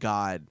my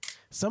God.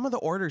 Some of the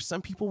orders,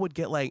 some people would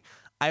get like,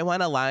 I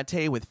want a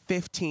latte with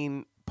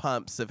 15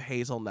 pumps of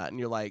hazelnut, and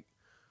you're like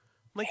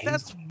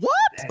that's what?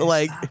 Hey,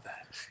 like,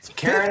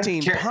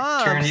 15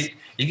 pumps. Karen,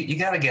 you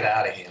got to get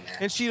out of here, man.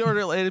 And she'd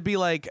order. It'd be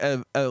like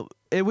a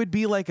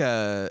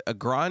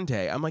grande.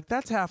 I'm like,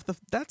 that's half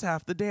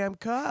the damn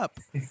cup.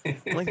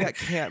 Like, that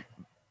can't.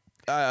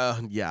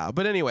 Yeah.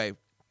 But anyway,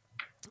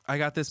 I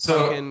got this So-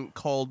 pumpkin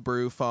cold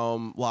brew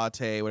foam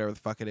latte, whatever the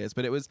fuck it is.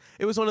 But it was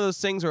one of those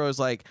things where I was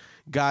like,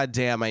 God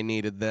damn, I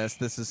needed this.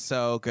 This is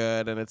so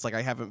good. And it's like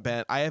I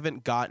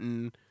haven't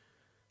gotten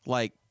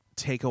like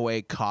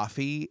takeaway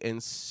coffee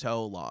in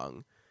so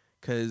long.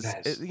 Because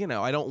Nice.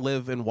 I don't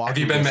live in Have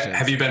walking you been distance.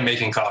 have you been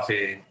making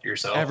coffee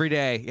yourself? Every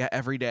day, yeah,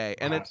 every day.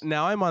 And Nice.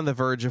 now I'm on the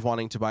verge of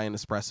wanting to buy an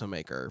espresso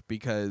maker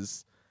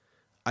because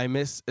I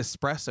miss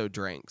espresso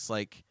drinks.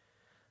 Like,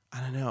 I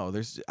don't know.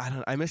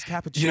 I miss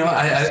cappuccinos. You know,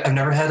 I've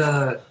never had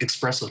a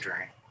espresso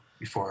drink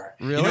before.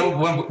 Really? You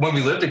know, when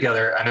we lived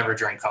together, I never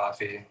drank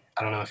coffee.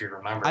 I don't know if you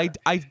remember.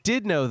 I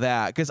did know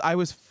that because I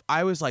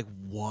was like,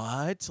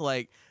 what?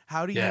 Like,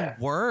 how do Yeah.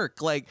 you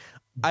work? Like,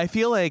 I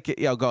feel like,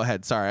 go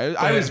ahead. Sorry.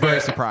 I was very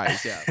But-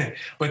 surprised. Yeah.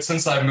 But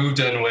since I moved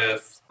in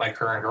with my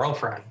current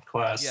girlfriend,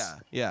 Quest,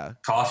 Yeah.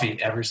 coffee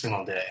every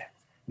single day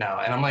now.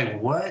 And I'm like,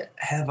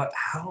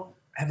 how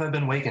have I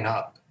been waking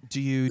up? Do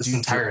you This do you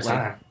entire drip, like,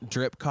 time.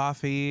 drip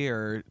coffee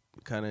or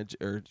kind of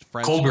or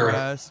French Cold brew.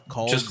 press?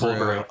 Just cold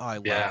brew. Oh, I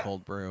love Yeah.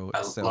 cold brew. I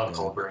It's so love good.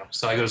 cold brew.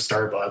 So I go to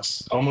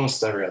Starbucks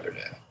almost every other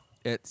day.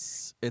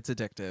 It's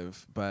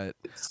addictive, but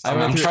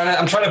I'm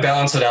trying to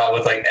balance it out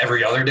with like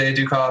every other day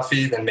do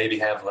coffee, then maybe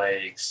have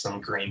like some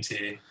green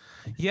tea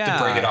yeah,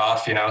 to break it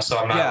off, so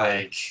I'm not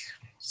Yeah.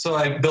 so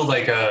I build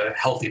like a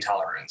healthy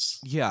tolerance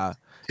yeah.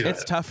 to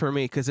It's it. tough for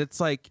me because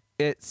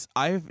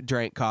I've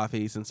drank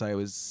coffee since I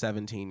was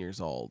 17 years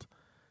old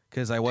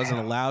because I wasn't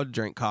Damn. allowed to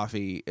drink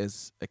coffee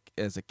as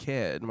a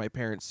kid. My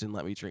parents didn't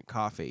let me drink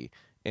coffee,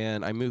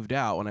 and I moved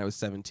out when I was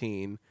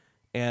 17.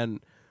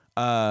 And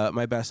I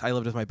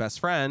lived with my best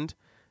friend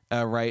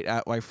right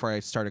before I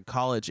started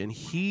college, and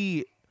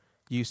he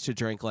used to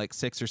drink like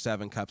 6 or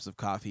 7 cups of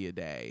coffee a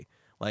day.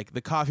 Like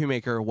the coffee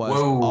maker was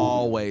Whoa.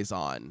 always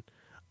on.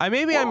 I'm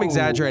Whoa.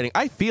 exaggerating.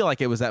 I feel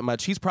like it was that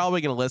much. He's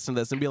probably going to listen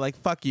to this and be like,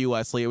 fuck you,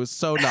 Wesley. It was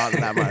so not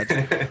that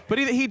much. But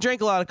he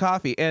drank a lot of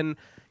coffee. And,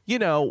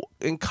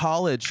 in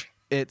college,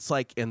 it's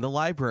like in the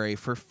library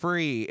for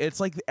free. It's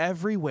like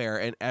everywhere,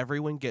 and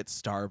everyone gets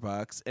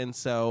Starbucks. And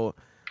so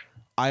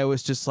I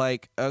was just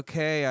like,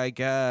 okay, I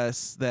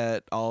guess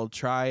that I'll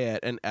try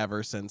it. And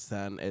ever since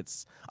then,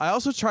 I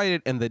also tried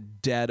it in the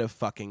dead of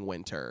fucking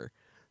winter.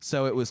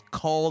 So it was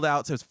cold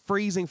out. So it's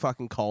freezing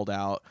fucking cold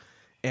out.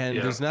 And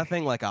Yeah. there's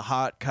nothing like a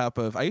hot cup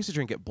of. I used to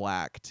drink it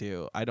black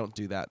too. I don't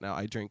do that now.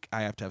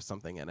 I have to have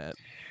something in it.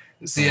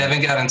 See, I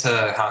haven't got into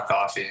hot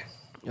coffee.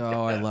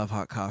 Oh, I love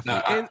hot coffee. No,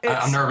 And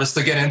I'm nervous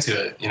to get into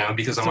it,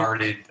 because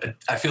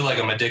I feel like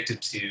I'm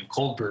addicted to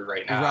cold brew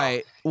right now.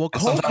 Right. Well,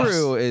 And cold sometimes-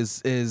 brew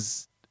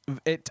is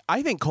it.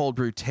 I think cold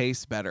brew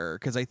tastes better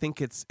because I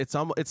think it's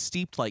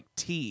steeped like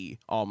tea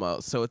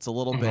almost, so it's a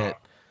little Mhm. bit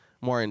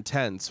more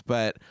intense.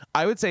 But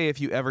I would say if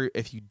you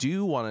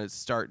do want to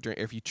start drink,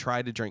 if you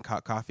try to drink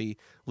hot coffee,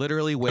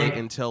 literally wait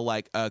until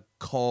like a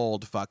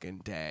cold fucking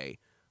day,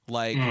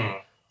 like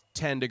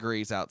 10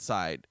 degrees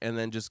outside, and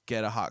then just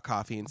get a hot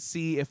coffee and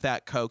see if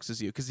that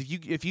coaxes you. Because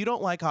if you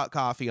don't like hot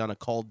coffee on a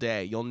cold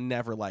day, you'll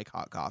never like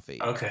hot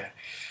coffee. Okay.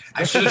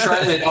 I should have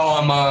tried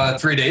it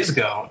 3 days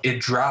ago. It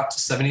dropped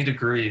 70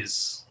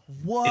 degrees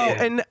Whoa!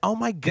 Yeah. And oh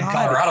my in god,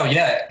 Colorado,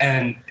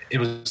 and it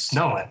was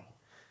snowing.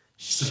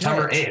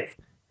 September Shit. 8th.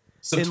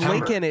 September. In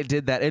Lincoln, it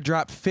did that. It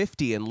dropped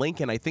 50 in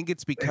Lincoln. I think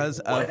it's because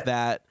of what?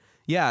 that.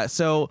 Yeah.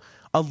 So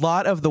a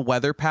lot of the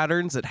weather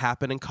patterns that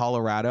happen in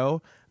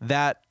Colorado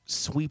that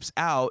sweeps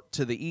out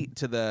to the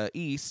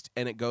east,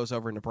 and it goes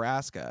over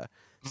Nebraska.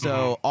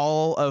 So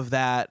all of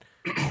that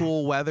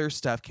cool weather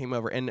stuff came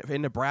over, and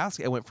in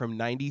Nebraska, it went from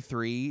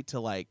 93 to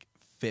like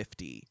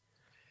 50.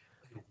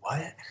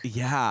 What?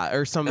 Yeah,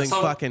 or something That's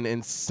all- fucking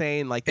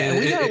insane like that. And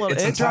we It- got a little.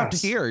 it's It dropped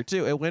intense. here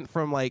too. It went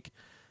from like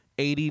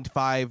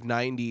 85,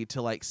 90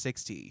 to like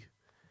 60,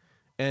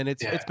 and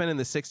it's Yeah. been in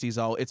the 60s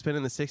all. It's been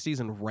in the 60s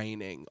and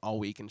raining all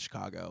week in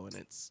Chicago, and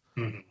it's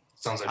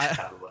Sounds like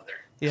Chicago weather.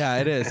 yeah,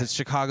 it is. It's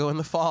Chicago in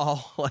the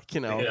fall. Like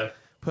Yeah.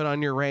 put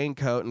on your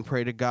raincoat and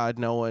pray to God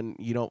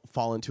you don't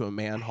fall into a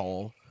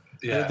manhole.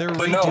 Yeah. They're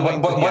But no,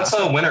 redoing once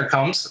winter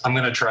comes, I'm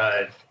gonna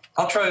try.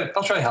 I'll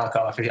try hot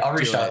coffee. I'll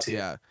reach Do out it, to you.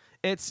 Yeah.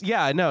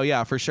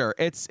 Yeah, for sure.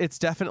 It's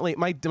definitely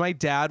my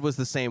dad was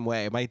the same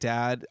way. My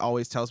dad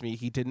always tells me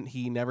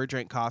he never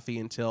drank coffee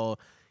until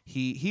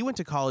he went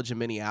to college in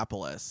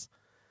Minneapolis.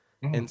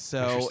 And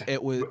so Interesting.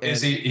 it was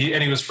Is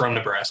he was from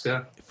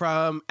Nebraska?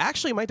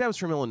 actually my dad was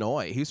from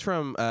Illinois. He's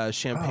from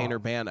Champaign Oh.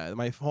 Urbana.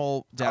 My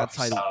whole dad's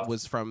side south.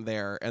 was from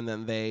there, and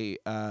then they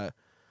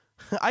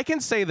I can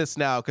say this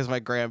now because my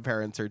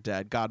grandparents are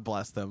dead. God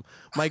bless them.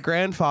 My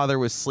grandfather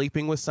was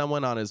sleeping with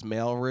someone on his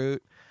mail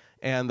route,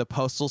 and the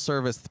postal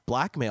service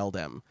blackmailed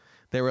him.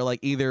 They were like,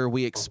 either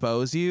we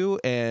expose you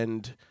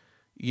and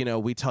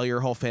we tell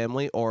your whole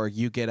family, or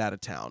you get out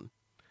of town.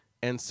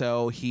 And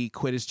so he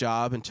quit his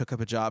job and took up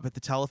a job at the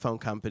telephone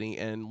company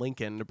in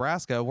Lincoln,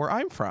 Nebraska, where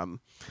I'm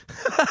from.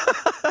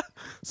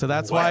 So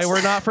that's why What?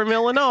 we're not from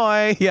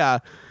Illinois. Yeah.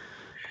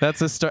 That's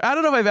a story. I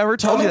don't know if I've ever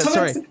told you that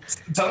story.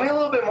 Tell me a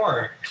little bit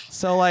more.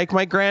 So like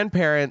my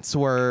grandparents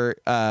were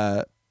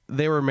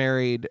they were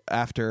married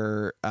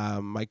after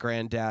my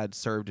granddad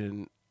served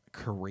in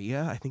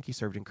Korea. I think he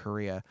served in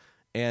Korea.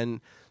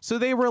 And so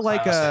they were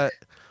like Classic.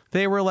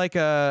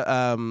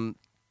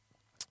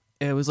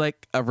 it was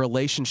like a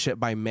relationship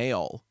by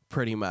mail,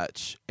 pretty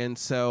much. And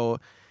so,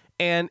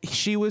 and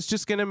she was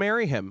just going to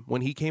marry him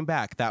when he came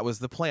back. That was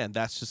the plan.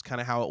 That's just kind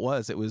of how it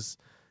was. It was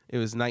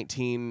like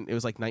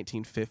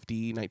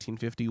 1950,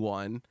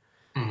 1951.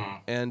 Mm-hmm.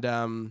 And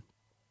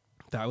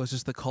that was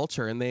just the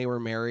culture. And they were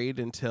married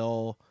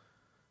until,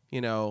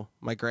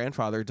 my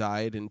grandfather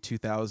died in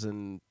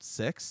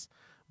 2006.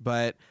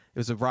 But it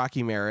was a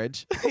rocky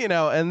marriage,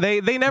 and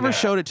they never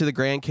showed it to the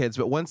grandkids.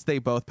 But once they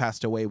both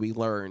passed away, we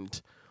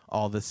learned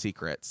all the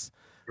secrets.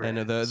 Right. And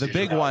the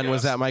big one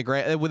was that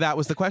that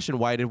was the question.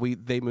 Why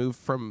did they move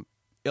from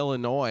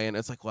Illinois? And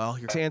it's like, well,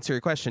 to answer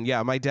your question,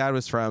 yeah, my dad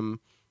was from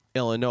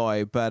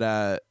Illinois,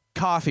 but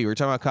coffee, we're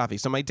talking about coffee.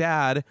 So my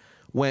dad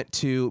went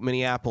to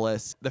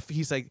Minneapolis.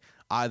 He's like,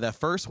 the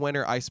first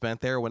winter I spent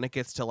there, when it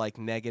gets to like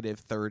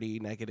 -30,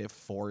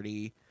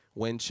 -40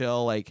 wind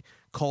chill, like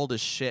cold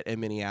as shit in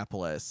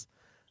Minneapolis,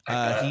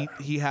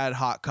 he had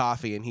hot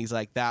coffee, and he's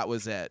like, that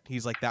was it.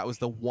 He's like, that was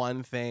the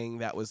one thing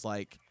that was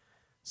like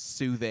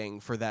soothing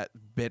for that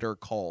bitter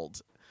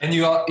cold. And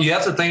you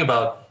have to think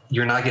about,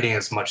 you're not getting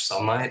as much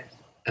sunlight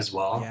as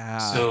well. Yeah.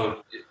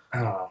 So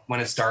when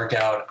it's dark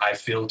out, I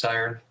feel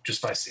tired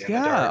just by seeing the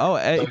dark.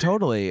 Oh,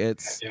 totally.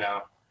 It's,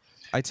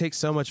 I take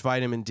so much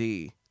vitamin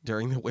D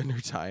during the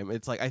winter time.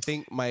 It's like, I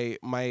think my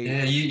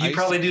yeah, you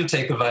probably do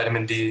take the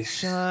vitamin D.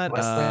 Shut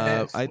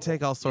up. I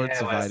take all sorts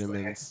of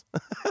vitamins.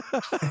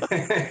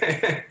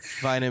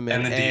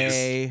 Vitamin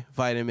A,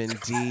 vitamin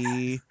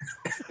D,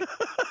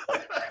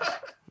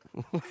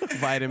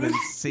 vitamin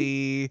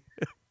C,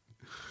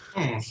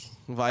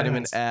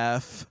 vitamin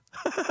F.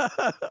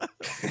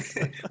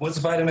 What's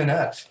vitamin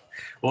F?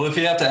 Well, if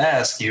you have to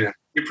ask, you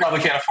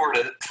probably can't afford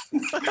it.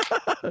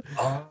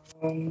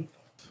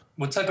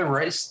 What type of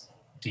rice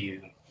do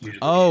you usually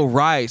eat?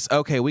 Rice.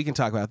 Okay, we can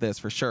talk about this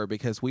for sure,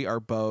 because we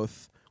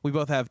both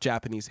have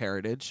Japanese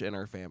heritage in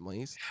our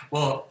families.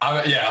 Well,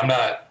 I'm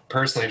not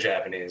personally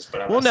Japanese,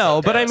 but I'm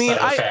but I mean,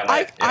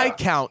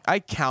 I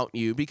count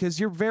you, because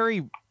you're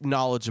very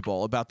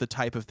knowledgeable about the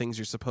type of things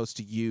you're supposed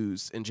to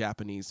use in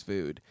Japanese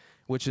food,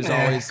 which is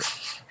always,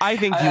 I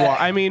think you are.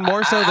 I mean,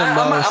 more so than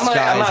most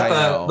guys I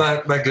know. I'm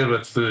not that good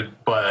with food,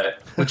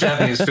 but with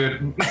Japanese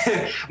food,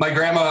 my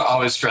grandma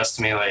always stressed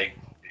to me, like,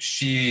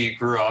 she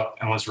grew up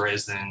and was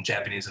raised in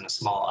Japanese in a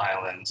small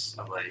island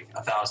of like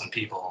 1,000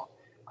 people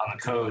on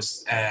the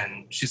coast,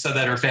 and she said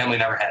that her family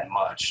never had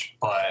much,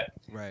 but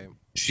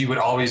she would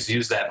always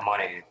use that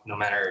money, no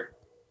matter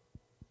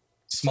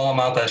small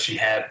amount that she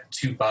had,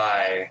 to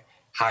buy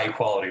high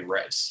quality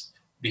rice,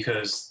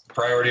 because the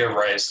priority of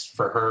rice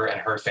for her and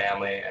her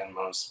family and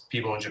most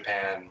people in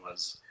Japan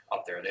was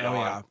up there. They don't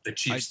want the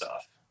cheap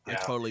stuff. I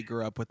totally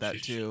grew up with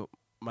that too.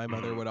 My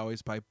mother would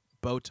always buy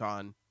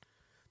Botan.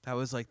 That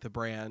was like the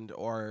brand.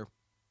 Or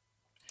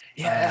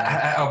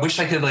I wish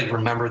I could like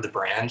remember the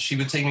brand. She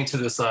would take me to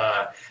this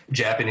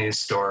Japanese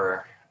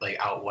store like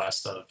out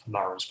west of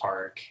Melrose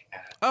Park.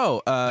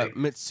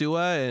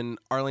 Mitsuya in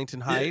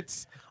Arlington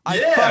Heights. I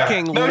Yeah,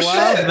 fucking love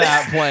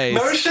that place.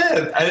 No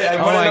shit.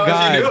 I want to know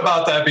if you knew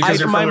about that because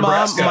you're from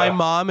Nebraska. My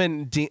mom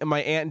and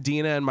my Aunt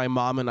Dina and my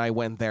mom and I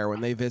went there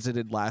when they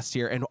visited last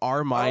year, and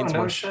our minds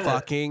were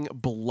fucking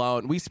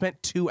blown. We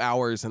spent 2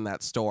 hours in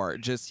that store.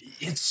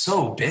 It's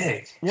so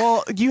big.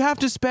 Well,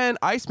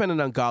 I spent an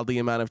ungodly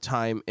amount of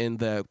time in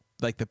the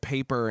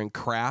paper and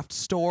craft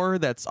store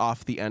that's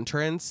off the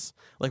entrance,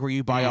 like where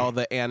you buy all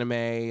the anime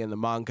and the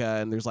manga,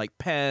 and there's like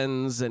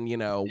pens and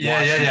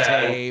washi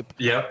tape,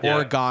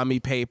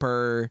 origami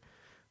paper,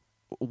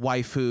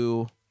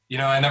 waifu.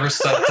 I never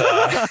stepped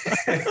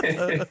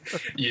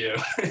you.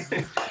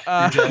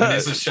 Your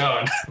Japanese is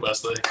shown,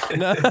 Leslie.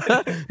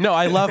 No,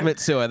 I love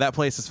Mitsuya. That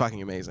place is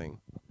fucking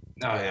amazing.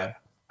 Oh yeah,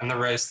 and the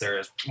rice there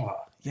is.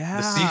 Yeah,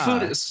 the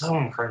seafood is so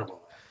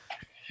incredible,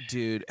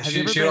 dude.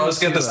 She would always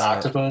get this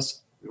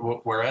octopus.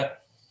 Where at?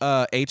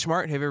 H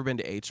Mart. Have you ever been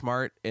to H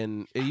Mart?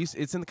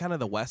 It's in kind of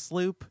the West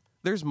Loop.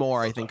 There's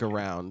more, I think,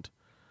 around.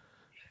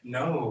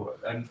 No,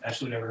 I've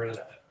actually never heard of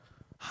that.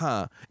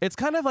 Huh? It's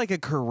kind of like a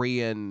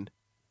Korean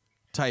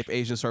type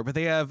Asian store, but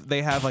they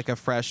have like a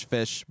fresh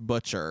fish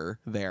butcher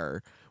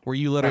there, where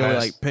you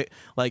literally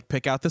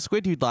pick out the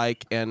squid you'd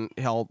like, and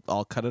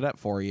I'll cut it up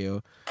for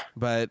you.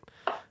 But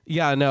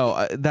yeah, no,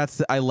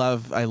 I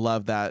love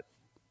that.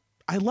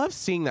 I love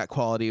seeing that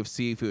quality of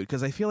seafood,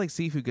 because I feel like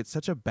seafood gets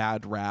such a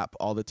bad rap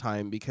all the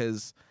time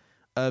because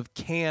of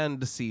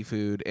canned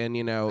seafood and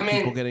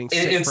people getting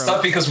sick. It's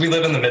tough because we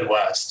live in the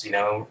Midwest. We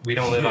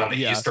don't live on the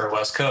East or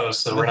West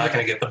Coast, so we're not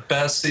going to get the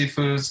best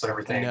seafood. So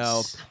everything.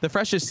 No, the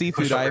freshest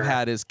seafood I've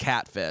had is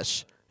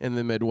catfish in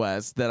the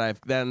Midwest.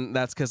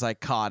 That's because I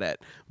caught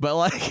it.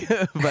 But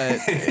that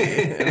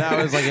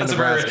was like in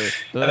Nebraska.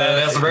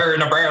 That's a very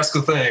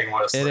Nebraska thing.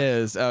 Wesley. It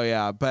is. Oh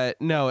yeah, but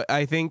no,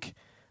 I think.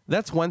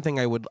 That's one thing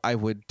I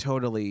would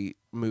totally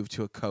move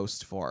to a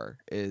coast for,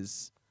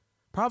 is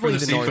probably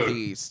the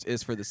Northeast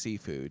is for the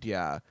seafood.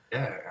 Yeah.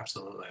 Yeah,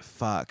 absolutely.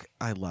 Fuck,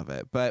 I love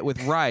it. But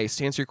with rice,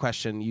 to answer your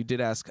question, you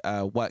did ask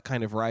what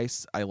kind of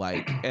rice I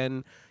like.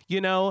 And,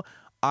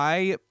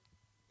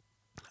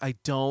 I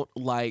don't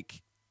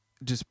like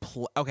just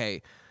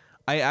okay.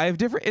 I have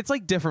different. It's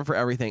like different for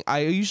everything. I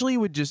usually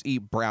would just eat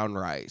brown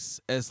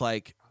rice as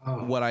like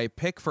what I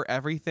pick for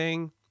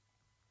everything.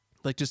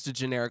 Like just a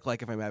generic,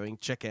 like if I'm having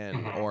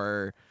chicken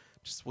or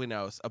just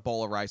a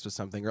bowl of rice with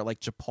something, or like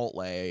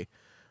Chipotle.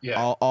 Yeah.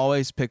 I'll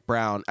always pick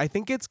brown. I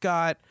think it's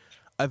got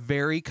a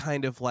very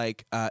kind of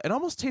like it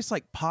almost tastes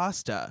like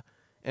pasta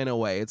in a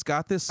way. It's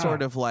got this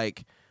sort of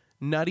like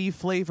nutty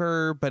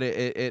flavor, but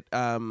it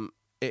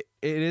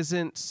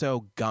isn't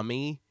so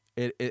gummy.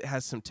 It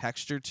has some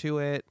texture to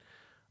it.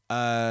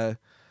 And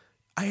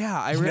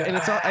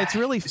it's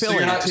really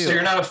filling too. So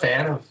you're not a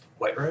fan of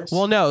white rice?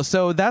 Well, no.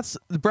 So that's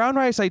the brown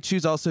rice I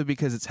choose also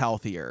because it's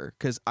healthier.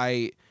 Because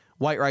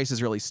white rice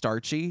is really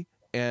starchy,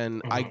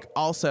 and I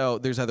also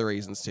there's other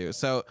reasons too.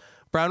 So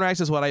brown rice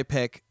is what I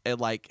pick. It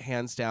like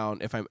hands down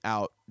if I'm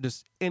out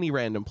just any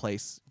random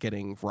place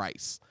getting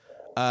rice.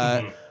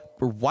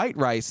 For white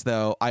rice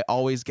though, I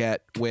always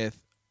get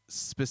with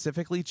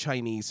specifically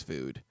Chinese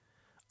food.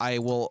 I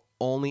will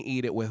only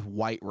eat it with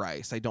white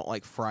rice. I don't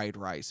like fried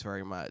rice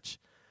very much.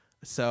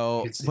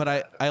 So,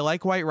 but I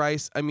like white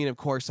rice. I mean, of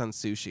course, on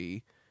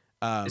sushi.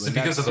 Is it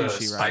because of the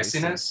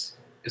spiciness?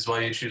 Is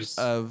why you choose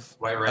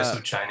white rice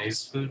with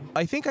Chinese food?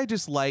 I think I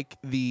just like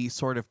the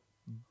sort of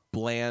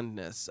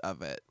blandness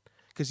of it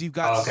because you've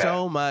got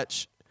so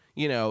much,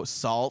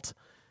 salt.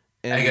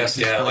 And I guess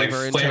like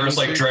flavors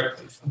like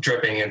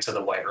dripping into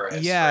the white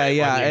rice. Yeah, right?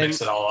 yeah, when you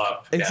mix it all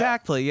up.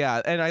 Exactly,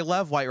 yeah. And I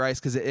love white rice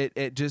because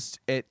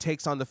it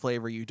takes on the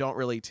flavor. You don't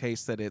really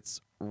taste that it's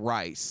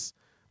rice,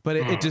 but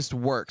it just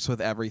works with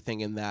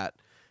everything in that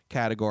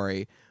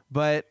category.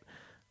 But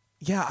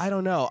yeah, I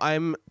don't know. I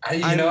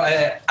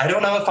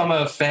don't know if I'm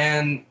a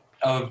fan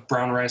of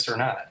brown rice or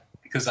not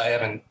because I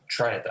haven't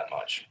tried it that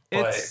much.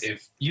 But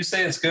if you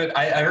say it's good,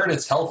 I heard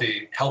it's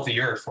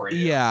healthier for you.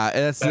 Yeah,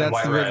 that's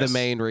the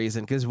main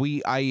reason because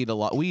we eat a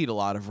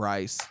lot of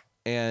rice,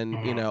 and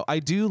I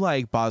do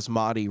like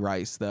basmati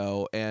rice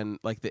though, and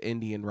like the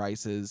Indian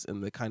rices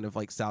and the kind of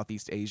like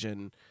Southeast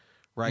Asian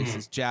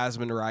rices.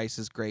 Jasmine rice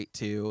is great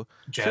too,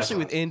 especially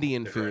with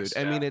Indian food. Rice,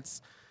 I mean,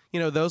 it's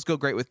those go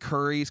great with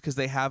curries because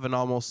they have an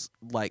almost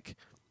like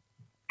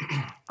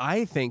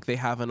I think they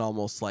have an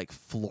almost like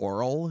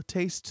floral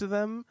taste to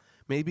them.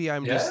 Maybe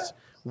I'm just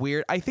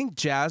weird. I think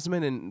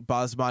jasmine and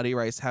basmati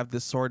rice have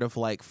this sort of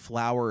like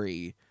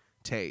flowery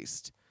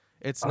taste.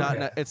 It's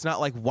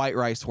not like white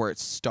rice where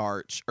it's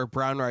starch or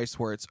brown rice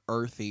where it's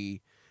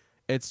earthy.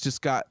 It's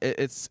just got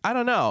it's I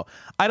don't know.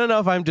 I don't know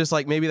if I'm just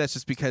like maybe that's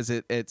just because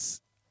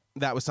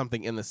that was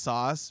something in the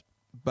sauce,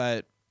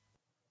 but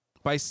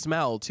by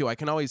smell too, I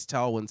can always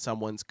tell when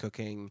someone's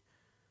cooking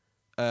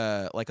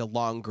like a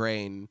long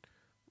grain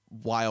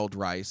wild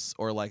rice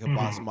or like a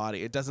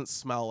basmati. It doesn't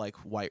smell like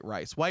white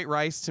rice. White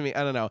rice to me,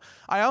 I don't know.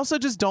 I also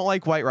just don't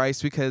like white rice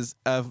because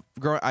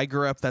I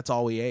grew up, that's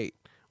all we ate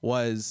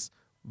was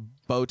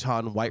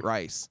Botan white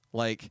rice.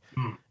 Like,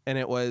 and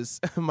it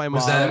was my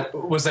mom.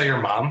 Was that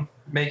your mom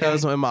making? That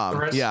was my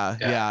mom.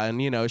 Yeah.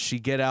 And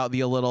she'd get out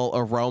the little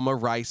aroma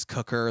rice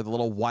cooker, the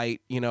little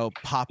white,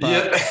 pop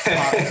up.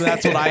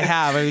 That's what I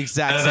have.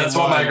 That's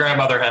what my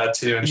grandmother had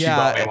too, and she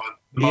brought me one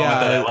the moment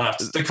that I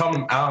left to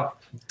come out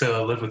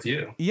to live with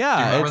you. Yeah,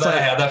 do you remember that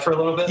I had that for a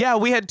little bit. Yeah,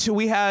 we had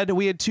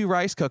two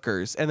rice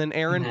cookers, and then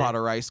Aaron bought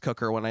a rice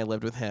cooker when I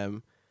lived with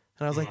him,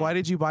 and I was like, "Why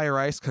did you buy a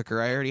rice cooker?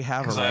 I already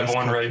have a rice cooker." I have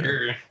one right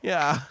here.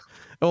 Yeah,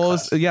 well,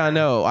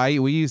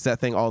 we used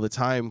that thing all the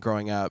time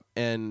growing up,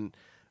 and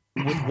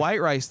with white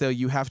rice though,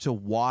 you have to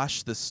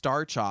wash the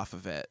starch off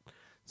of it.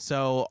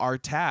 So our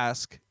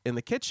task in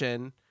the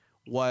kitchen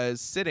was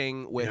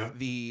sitting with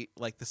the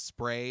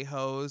spray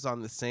hose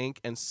on the sink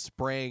and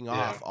spraying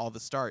off all the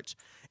starch.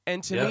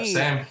 And to me,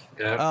 same.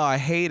 Yep. Oh, I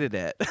hated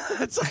it.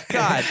 It's like,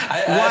 God.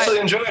 I actually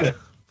enjoyed it.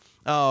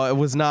 Oh, it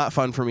was not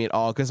fun for me at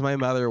all because my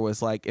mother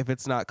was like, if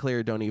it's not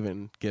clear, don't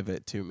even give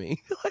it to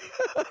me.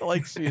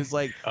 Like she was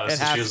like, it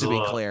has to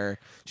be clear.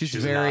 She's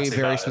very,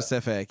 very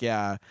specific.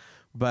 Yeah.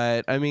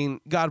 But I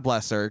mean, God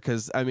bless her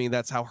because I mean,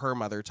 that's how her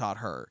mother taught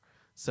her.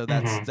 So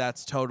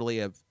that's totally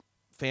a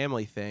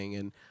family thing.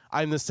 And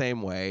I'm the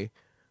same way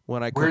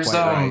when I cook white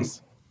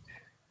rice.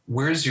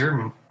 Where's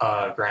your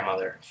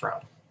grandmother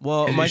from?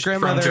 Well, my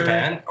grandmother from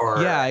Japan,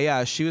 or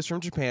yeah, she was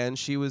from Japan.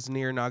 She was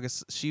near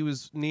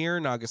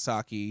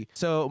Nagasaki.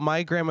 So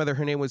my grandmother,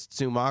 her name was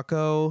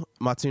Tsumako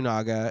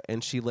Matsunaga,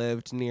 and she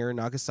lived near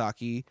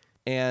Nagasaki.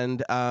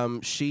 And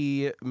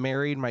she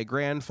married my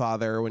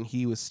grandfather when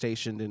he was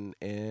stationed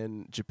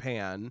in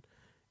Japan,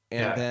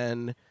 and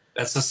then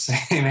that's the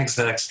same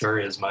exact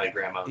story as my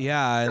grandmother.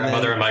 Yeah,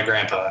 and my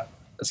grandpa.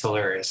 It's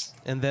hilarious.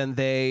 And then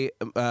they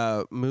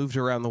moved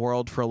around the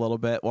world for a little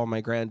bit while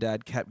my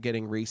granddad kept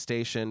getting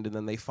restationed. And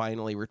then they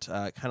finally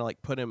kind of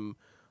like put him,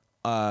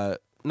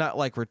 not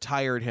like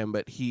retired him,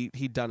 but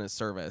he'd done his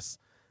service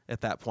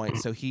at that point.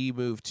 So he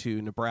moved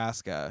to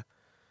Nebraska,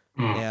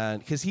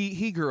 and because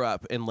he grew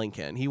up in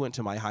Lincoln, he went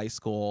to my high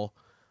school.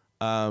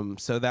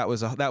 So that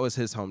was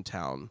his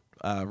hometown,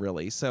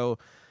 really. So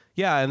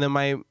yeah, and then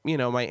my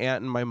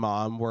aunt and my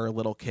mom were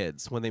little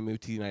kids when they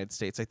moved to the United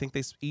States. I think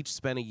they each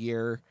spent a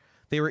year.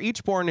 They were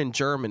each born in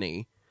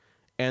Germany,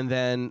 and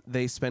then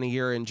they spent a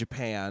year in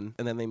Japan,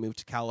 and then they moved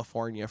to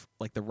California,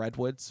 like the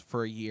Redwoods,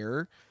 for a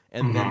year,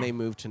 and then they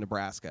moved to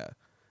Nebraska,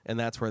 and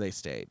that's where they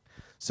stayed.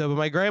 So, but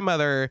my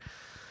grandmother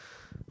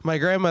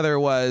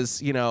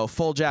was, you know,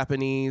 full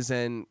Japanese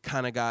and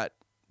kind of got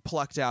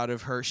plucked out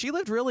of her. She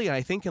lived really,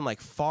 I think, in like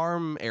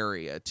farm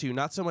area too,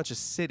 not so much a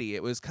city.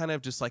 It was kind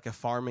of just like a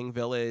farming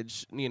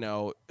village. You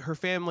know, her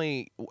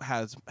family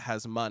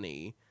had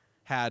money.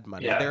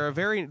 Yeah. They're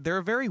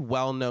a very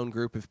well-known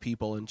group of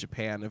people in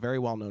Japan, a very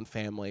well-known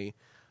family,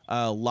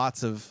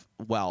 lots of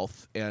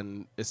wealth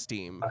and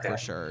esteem for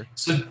sure.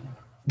 So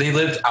they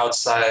lived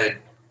outside.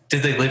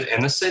 Did they live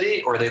in the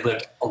city, or they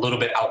lived a little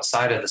bit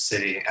outside of the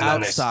city? And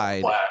outside. Then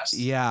they blast?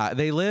 Yeah,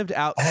 they lived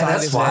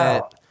outside of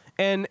wild. it.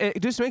 And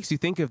it just makes you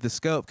think of the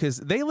scope, because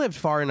they lived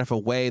far enough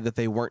away that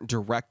they weren't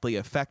directly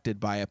affected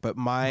by it. But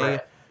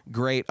my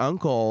great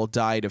uncle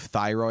died of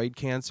thyroid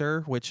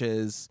cancer, which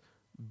is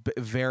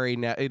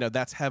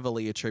that's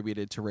heavily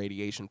attributed to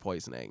radiation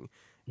poisoning.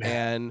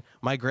 And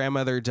my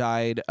grandmother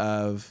died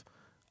of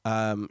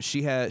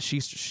she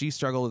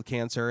struggled with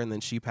cancer, and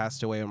then she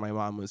passed away when my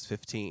mom was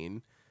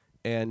 15,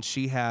 and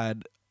she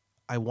had,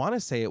 I want to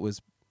say it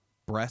was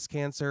breast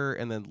cancer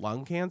and then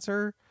lung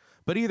cancer.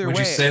 But either way, would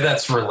you say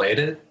that's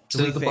related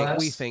to the blast?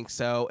 We think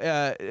so,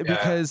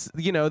 because,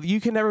 you know, you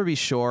can never be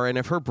sure. And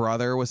if her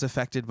brother was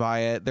affected by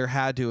it, there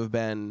had to have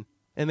been,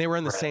 and they were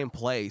in the same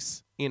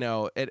place, you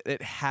know,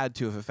 it had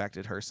to have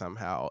affected her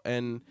somehow.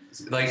 And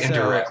like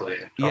indirectly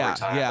over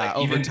time. Yeah, like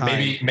over even,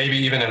 time. Maybe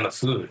even in the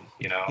food,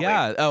 you know?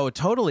 Yeah.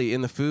 Totally.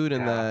 In the food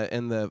and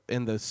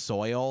in the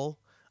soil.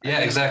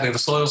 Yeah, exactly. The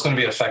soil is going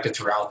to be affected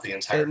throughout the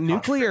entire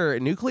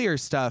nuclear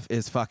stuff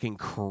is fucking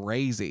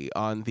crazy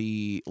on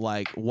the,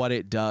 like, what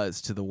it does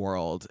to the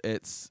world.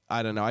 It's,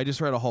 I don't know. I just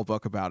read a whole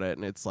book about it,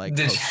 and it's like,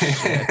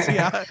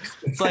 yeah,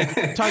 it's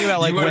like talking about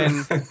like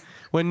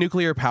when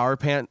nuclear power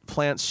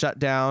plants shut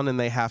down and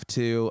they have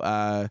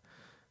to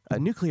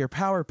nuclear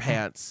power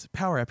pants,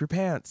 power up your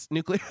pants.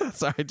 Nuclear.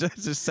 Sorry, I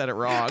just said it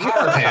wrong.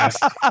 Power pants.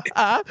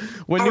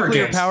 When power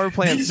nuclear games. power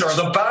plants. These are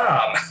the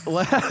bomb.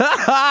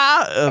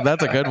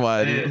 That's a good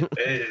one.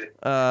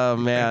 Oh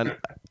man.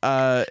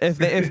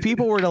 If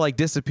people were to like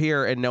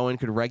disappear and no one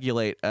could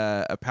regulate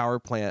a power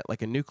plant,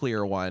 like a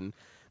nuclear one,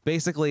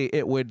 basically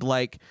it would,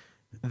 like,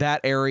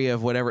 that area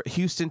of whatever,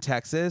 Houston,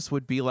 Texas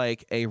would be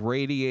like a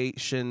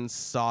radiation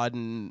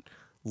sodden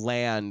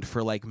land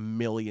for like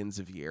millions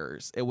of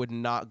years. It would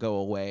not go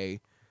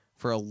away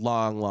for a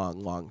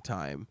long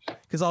time,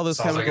 because all those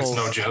chemicals,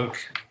 like it's no joke.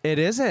 It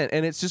isn't,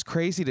 and it's just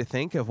crazy to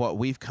think of what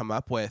we've come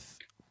up with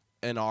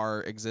in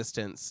our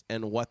existence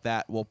and what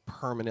that will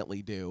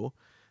permanently do.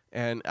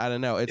 And I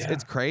don't know,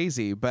 it's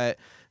crazy. But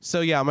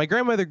so yeah, my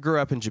grandmother grew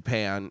up in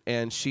Japan,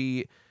 and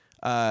she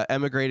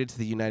emigrated to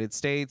the United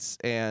States,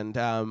 and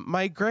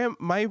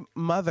my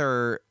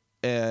mother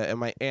and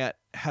my aunt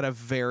had a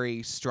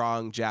very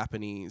strong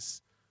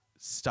Japanese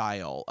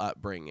style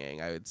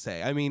upbringing, I would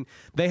say. I mean,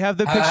 they have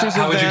the pictures how of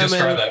them. How would you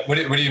describe that? What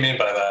do you mean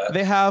by that?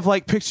 They have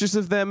like pictures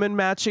of them in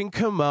matching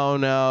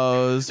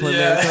kimonos when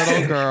they're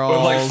little girls,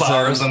 with like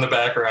flowers in the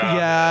background.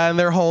 Yeah, and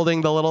they're holding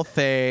the little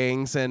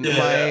things. And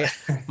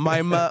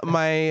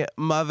my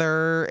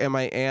mother and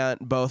my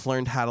aunt both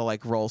learned how to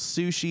like roll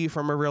sushi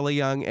from a really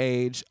young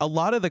age. A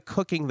lot of the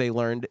cooking they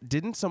learned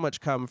didn't so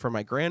much come from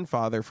my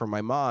grandfather, from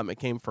my mom. It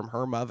came from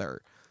her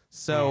mother.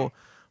 So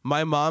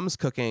my mom's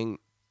cooking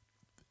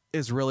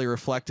is really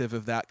reflective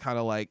of that kind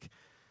of like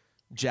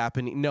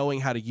Japanese, knowing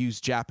how to use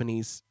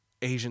Japanese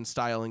Asian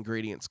style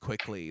ingredients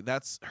quickly.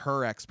 That's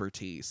her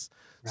expertise.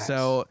 Nice.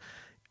 So,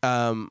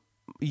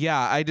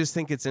 I just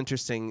think it's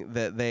interesting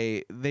that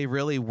they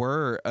really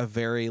were a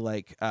very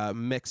like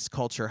mixed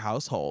culture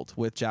household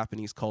with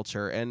Japanese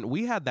culture. And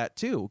we had that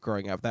too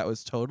growing up. That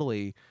was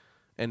totally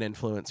an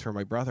influence for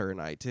my brother and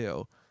I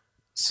too.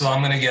 So I'm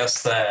going to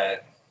guess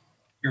that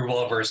you're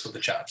well versed with the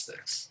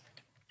chopsticks.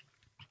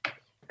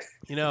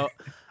 You know,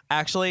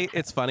 actually,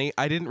 it's funny.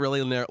 I didn't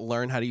really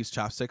learn how to use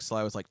chopsticks till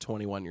I was like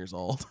 21 years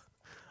old.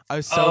 I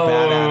was so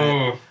bad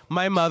at it.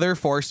 My mother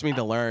forced me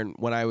to learn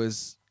when I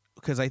was,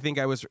 because I think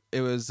I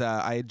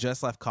had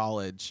just left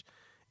college,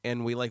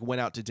 and we like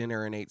went out to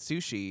dinner and ate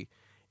sushi,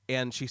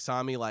 and she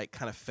saw me like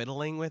kind of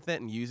fiddling with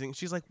it and using.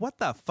 She's like, "What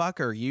the fuck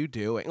are you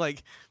doing?"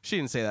 Like, she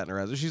didn't say that in her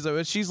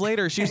resume. She's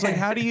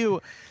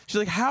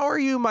like, "How are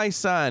you my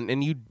son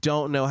and you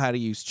don't know how to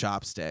use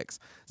chopsticks?"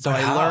 So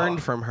I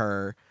learned from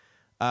her.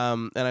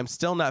 And I'm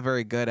still not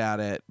very good at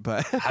it,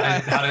 but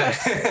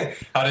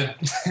how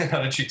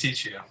did she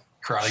teach you?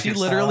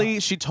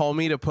 Karate she told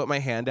me to put my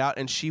hand out,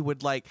 and she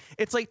would like,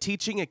 it's like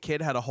teaching a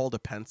kid how to hold a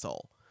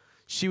pencil.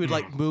 She would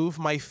like move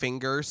my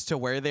fingers to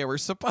where they were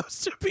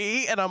supposed to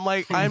be, and I'm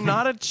like, I'm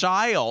not a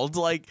child.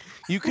 Like,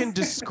 you can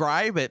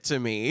describe it to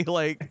me.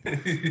 Like,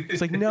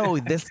 it's like, no,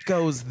 this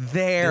goes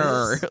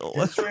there.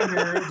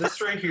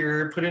 This right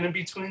here. Put it in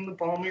between the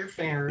palm of your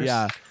fingers.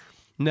 Yeah.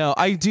 No,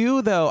 I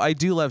do though. I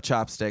do love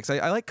chopsticks.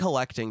 I like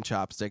collecting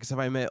chopsticks. If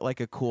I met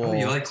like a cool,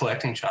 you like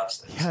collecting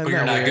chopsticks, yeah, but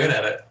you're not good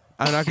at it.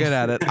 I'm not good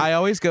at it. I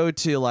always go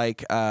to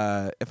like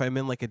if I'm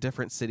in like a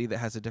different city that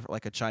has a different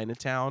like a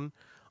Chinatown,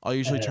 I'll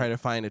usually try to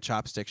find a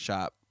chopstick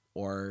shop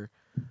or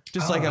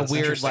just like a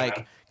weird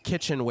like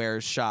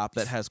kitchenware shop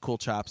that has cool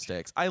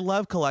chopsticks. I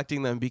love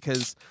collecting them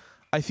because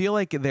I feel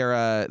like they're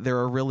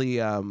a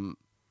really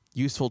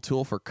useful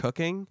tool for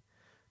cooking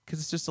because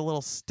it's just a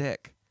little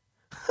stick.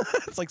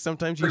 It's like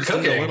sometimes you just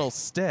need a little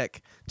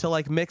stick to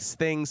like mix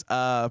things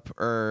up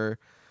or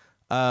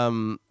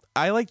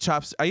I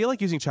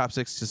like using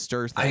chopsticks to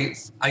stir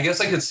things. I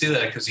guess I could see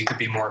that because you could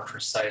be more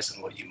precise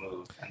in what you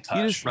move and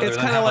touch. It's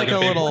kind of like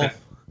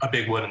a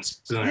big wooden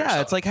spoon.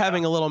 Yeah, it's like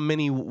having a little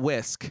mini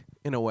whisk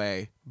in a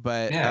way.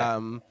 But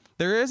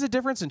there is a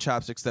difference in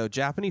chopsticks though.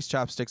 Japanese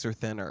chopsticks are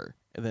thinner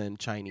than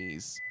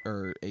Chinese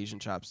or Asian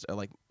chopsticks.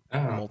 Like I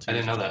didn't know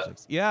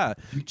chopsticks. That. Yeah,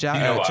 you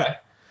know why?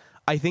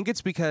 I think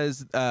it's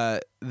because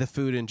the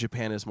food in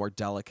Japan is more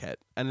delicate,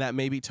 and that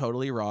may be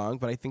totally wrong,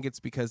 but I think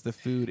it's because the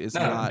food is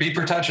not. Be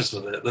pretentious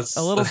with it.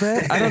 A little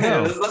bit. I don't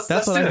know.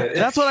 That's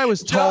what I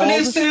was told.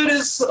 Japanese food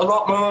is a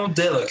lot more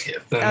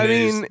delicate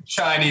than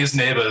Chinese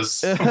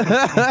neighbors.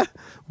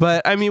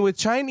 But I mean, with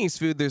Chinese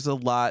food, there's a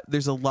lot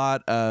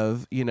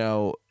of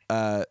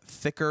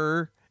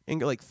thicker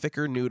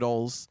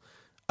noodles,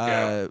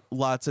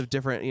 lots of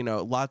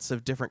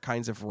different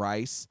kinds of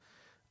rice.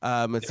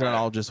 It's not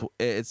all just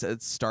it's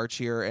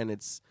starchier, and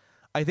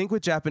I think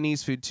with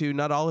Japanese food too,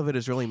 not all of it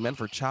is really meant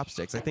for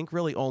chopsticks. I think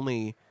really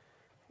only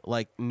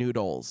like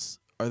noodles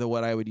are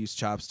what I would use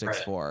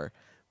chopsticks for.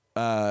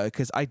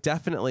 Because I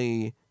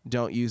definitely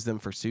don't use them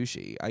for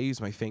sushi. I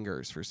use my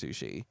fingers for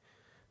sushi.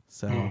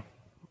 So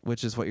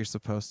which is what you're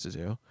supposed to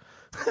do.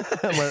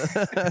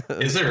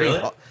 Is it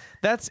really?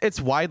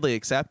 It's widely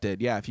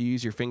accepted. Yeah, if you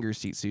use your fingers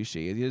to eat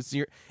sushi,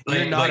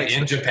 you're not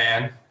in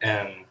Japan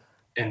and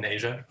in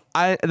Asia.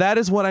 That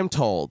is what I'm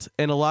told.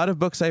 In a lot of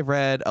books I've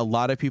read, a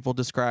lot of people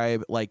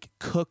describe like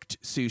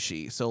cooked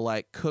sushi. So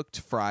like cooked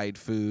fried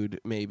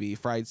food, maybe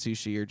fried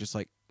sushi, or just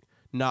like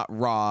not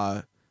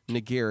raw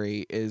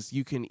nigiri is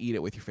you can eat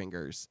it with your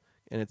fingers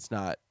and it's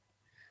not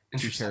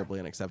too terribly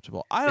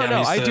unacceptable. I don't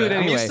know. I do it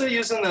anyway. I'm used to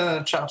using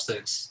the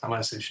chopsticks on my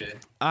sushi.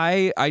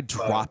 I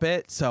drop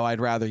it, so I'd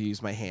rather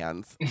use my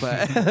hands.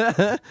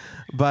 But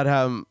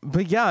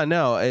but yeah,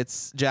 no,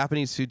 it's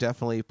Japanese food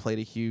definitely played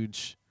a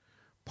huge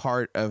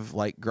part of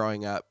like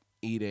growing up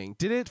eating.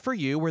 Did it for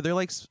you? Were there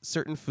like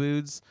certain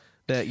foods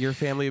that your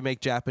family would make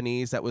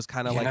Japanese that was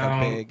kind of like a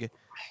big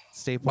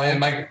staple?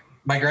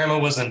 My grandma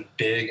wasn't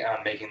big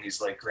on making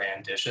these like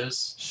grand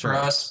dishes for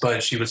us,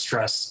 but she would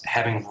stress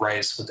having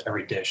rice with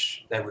every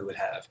dish that we would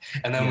have.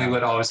 And then we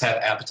would always have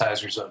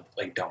appetizers of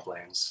like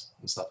dumplings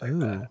and stuff like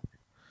that.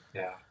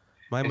 Yeah.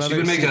 My mother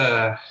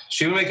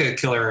she would make a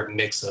killer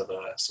mix of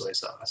soy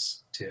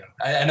sauce too.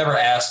 I never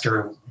asked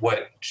her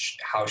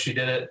how she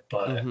did it,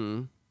 but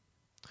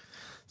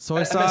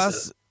soy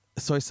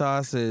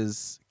sauce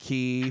is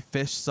key.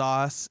 Fish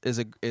sauce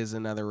is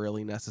another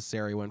really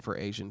necessary one for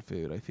Asian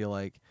food. I feel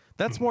like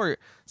that's more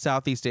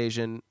Southeast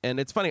Asian, and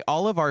it's funny.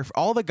 All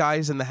the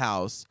guys in the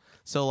house.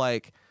 So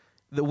like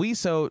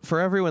for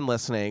everyone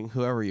listening,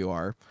 whoever you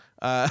are,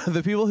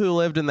 the people who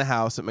lived in the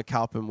house at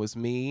McAlpin was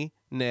me,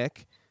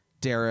 Nick,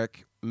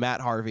 Derek,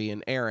 Matt Harvey,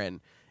 and Aaron.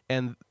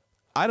 And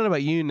I don't know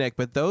about you, Nick,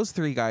 but those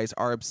three guys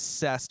are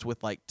obsessed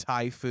with like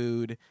Thai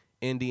food,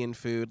 Indian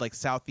food, like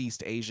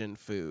Southeast Asian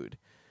food.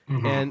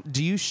 And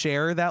do you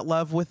share that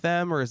love with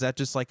them, or is that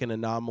just like an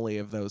anomaly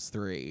of those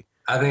three?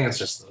 I think it's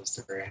just those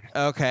three.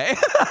 Okay.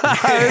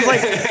 I was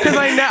like, because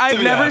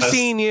I've never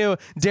seen you.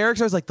 Derek's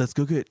always like, let's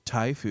go get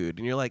Thai food.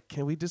 And you're like,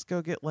 can we just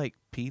go get like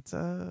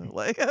pizza?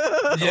 Like,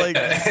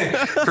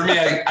 for me,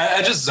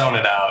 I just zone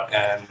it out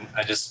and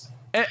I just,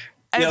 like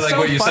so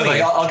what you funny. said,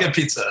 like I'll get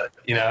pizza,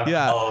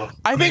 Yeah.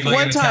 I think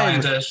one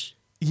time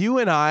you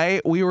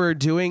and we were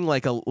doing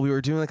like a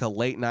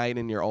late night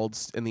in the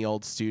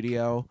old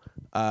studio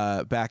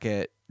back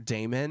at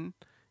Damon,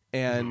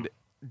 and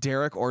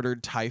Derek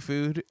ordered Thai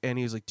food, and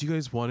he was like, do you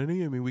guys want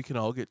any? I mean, we can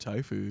all get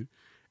Thai food.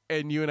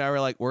 And you and I were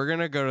like, we're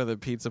gonna go to the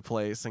pizza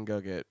place and go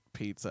get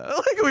pizza.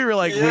 Like we were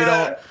like,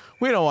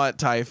 we don't want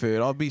Thai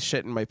food. I'll be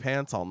shitting my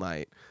pants all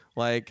night.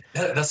 Like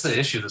that's the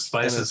issue. The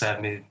spices have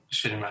me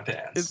shitting my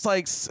pants. It's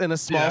like in a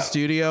small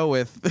studio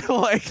with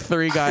like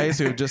three guys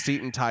who have just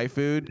eaten Thai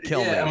food.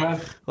 Kill me. I'm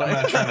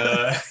not trying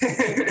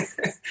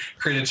to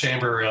create a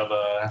chamber of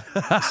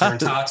certain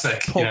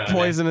toxic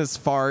poisonous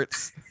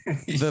farts.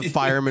 The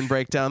firemen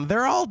break down.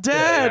 They're all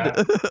dead.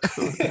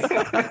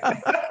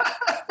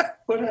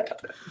 What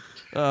happened?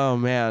 Oh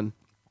man.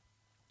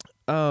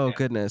 Oh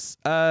goodness.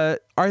 Are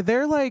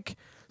there like?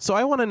 So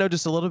I want to know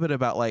just a little bit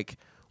about like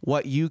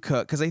what you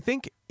cook, because I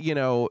think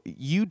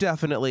you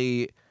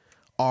definitely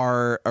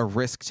are a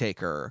risk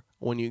taker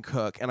when you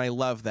cook, and I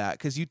love that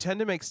because you tend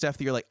to make stuff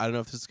that you're like, I don't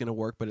know if this is gonna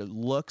work, but it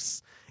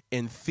looks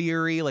in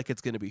theory like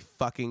it's gonna be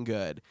fucking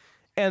good.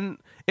 And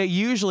it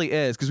usually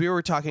is, because we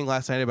were talking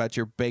last night about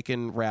your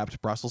bacon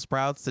wrapped Brussels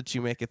sprouts that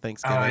you make at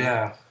Thanksgiving. Oh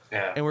yeah.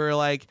 And we were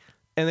like,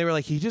 and they were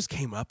like, he just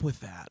came up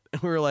with that.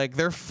 And we were like,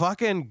 they're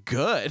fucking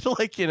good,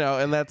 like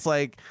and that's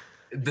like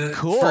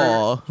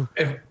cool.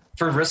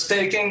 For risk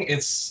taking,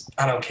 it's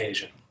on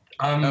occasion.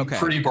 I'm Okay.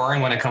 pretty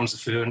boring when it comes to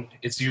food.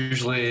 It's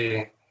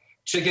usually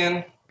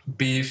chicken,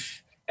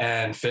 beef,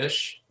 and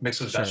fish mixed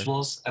with Sure.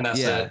 vegetables, and that's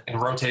Yeah. it in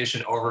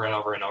rotation over and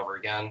over and over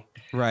again.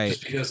 Right.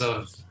 Just because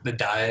of the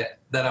diet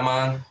that I'm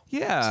on.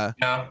 Yeah.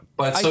 Yeah.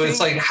 But I so it's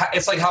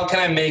think- like how can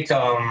I make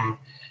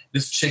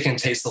this chicken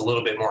taste a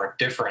little bit more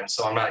different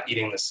so I'm not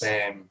eating the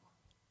same.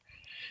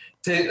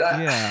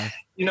 Yeah.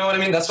 You know what I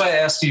mean? That's why I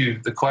asked you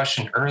the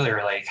question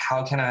earlier. Like,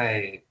 how can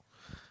I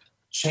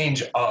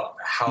change up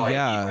how I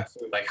Yeah. eat my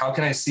food? Like, how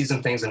can I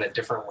season things in a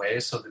different way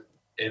so that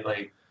it,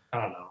 like, I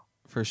don't know,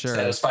 For sure.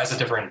 satisfies a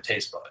different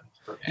taste bud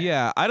for me?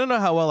 Yeah, I don't know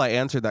how well I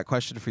answered that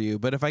question for you,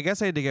 but if I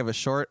guess I had to give a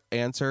short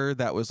answer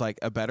that was like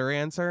a better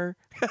answer,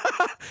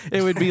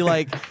 it would be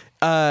like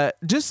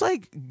just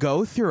like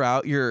go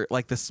throughout your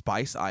like the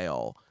spice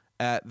aisle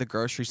at the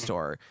grocery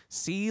store.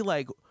 See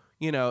like,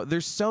 you know,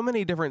 there's so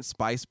many different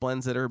spice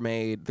blends that are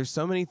made. There's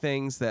so many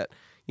things that,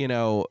 you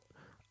know,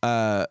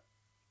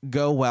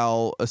 go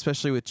well,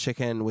 especially with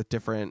chicken with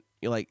different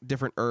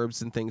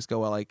herbs and things go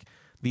well. Like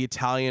the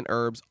Italian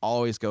herbs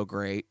always go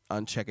great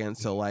on chicken.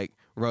 So like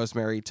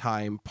rosemary,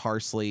 thyme,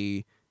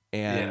 parsley,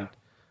 and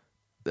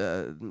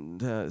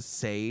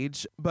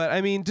sage. But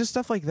I mean, just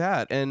stuff like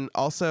that. And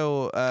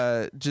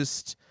also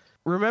just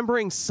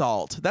remembering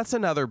salt. That's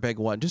another big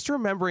one. Just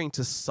remembering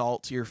to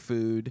salt your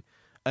food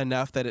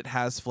enough that it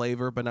has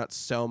flavor, but not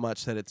so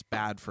much that it's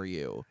bad for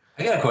you.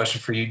 I got a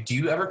question for you. Do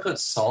you ever put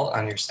salt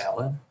on your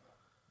salad?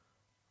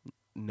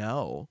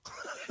 No.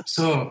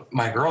 So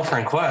my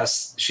girlfriend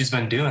Quest, she's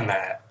been doing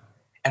that.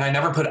 And I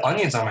never put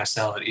onions on my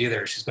salad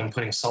either. She's been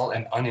putting salt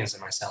and onions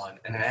in my salad.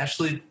 And it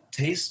actually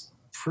tastes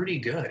pretty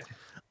good.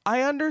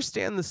 I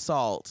understand the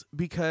salt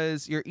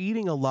because you're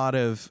eating a lot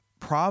of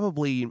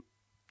probably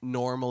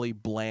normally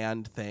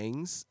bland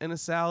things in a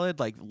salad,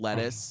 like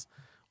lettuce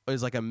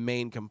is like a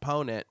main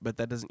component, but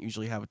that doesn't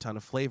usually have a ton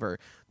of flavor.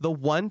 The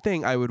one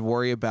thing I would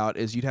worry about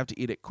is you'd have to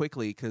eat it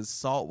quickly because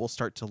salt will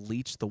start to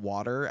leach the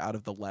water out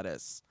of the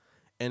lettuce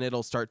and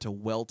it'll start to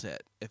wilt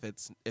it if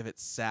it's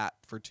sat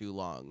for too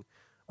long.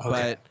 Okay.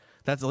 But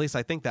that's at least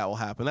I think that will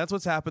happen. That's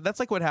what's happened. That's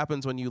like what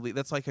happens when you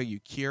that's like how you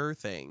cure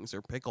things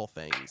or pickle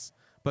things.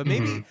 But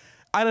maybe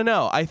I don't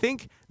know. I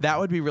think that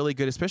would be really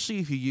good, especially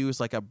if you use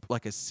like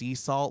a sea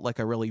salt, like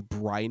a really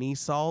briny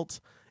salt.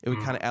 It would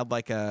kind of add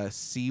like a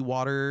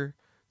seawater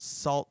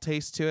salt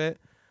taste to it.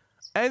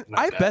 And Not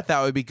I bad. bet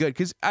that would be good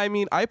because I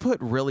mean I put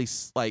really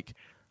like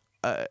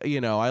you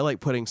know, I like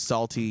putting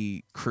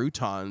salty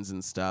croutons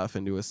and stuff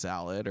into a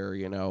salad, or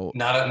you know,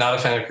 Not a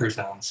fan of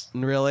croutons.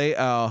 really.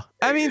 Oh,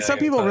 I mean, Yeah, some I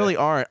can people tell really you.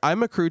 aren't.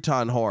 I'm a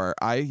crouton whore.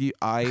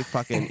 I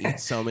fucking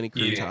eat so many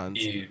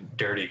croutons. You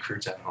dirty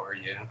crouton whore,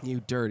 you. You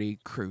dirty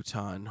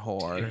crouton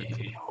whore.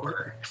 You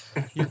whore.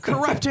 You're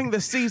corrupting the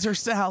Caesar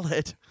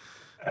salad.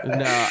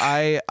 No,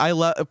 I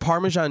love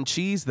Parmesan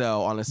cheese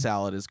though on a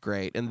salad is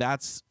great, and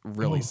that's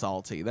really Ooh.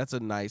 salty. That's a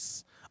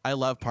nice. I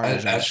love I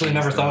Parmesan. actually cheese,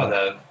 never though. thought of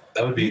that.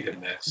 That would be a good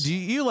mix. Do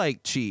you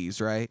like cheese,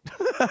 right?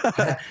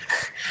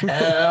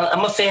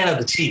 I'm a fan of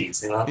the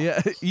cheese, you know?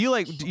 Yeah, you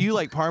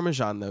like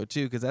Parmesan though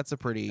too, because that's a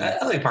pretty.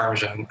 I like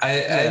Parmesan.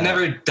 Yeah. I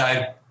never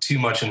dived too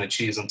much into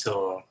cheese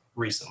until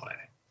recently,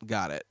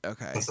 Got it.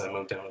 Okay. since I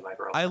moved in with my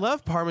girl. I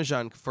love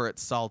Parmesan for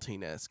its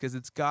saltiness because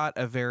it's got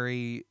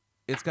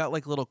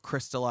like little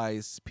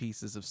crystallized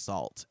pieces of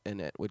salt in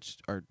it, which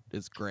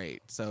is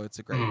great. So it's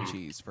a great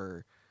cheese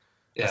for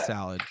a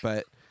salad.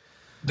 But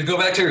To go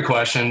back to your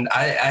question,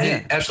 I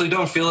Yeah. actually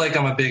don't feel like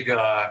I'm a big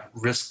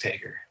risk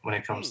taker when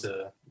it comes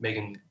to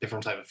making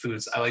different type of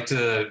foods. I like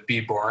to be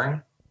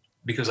boring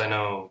because I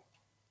know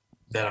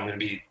that I'm going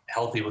to be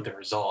healthy with the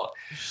result.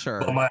 sure.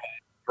 But my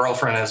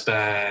girlfriend has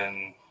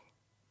been,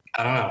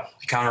 I don't know,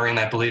 countering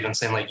that belief and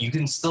saying like, you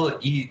can still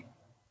eat,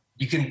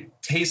 you can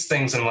taste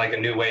things in like a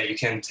new way. You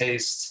can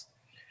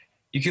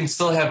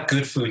still have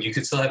good food. You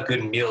could still have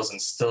good meals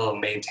and still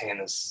maintain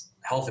this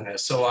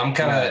healthiness. So I'm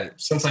kind of, Right.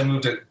 since I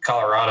moved to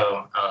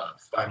Colorado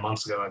 5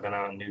 months ago, I've been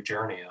on a new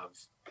journey of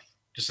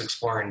just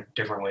exploring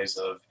different ways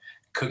of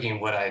cooking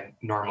what I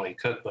normally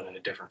cook, but in a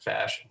different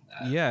fashion.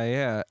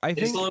 Yeah. I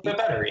It's think a little bit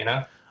better, you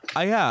know?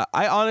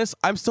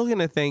 I'm still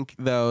gonna think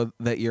though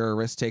that you're a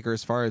risk taker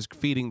as far as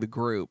feeding the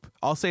group.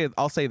 I'll say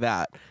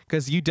that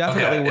because you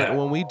definitely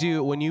yeah.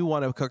 when you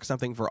want to cook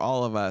something for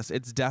all of us,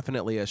 it's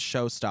definitely a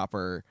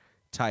showstopper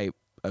type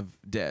of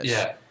dish.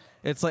 Yeah.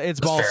 It's like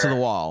it's That's balls to fair. the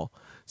wall.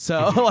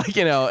 So like,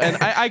 you know, and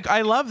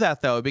I love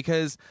that though,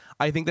 because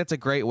I think that's a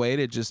great way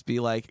to just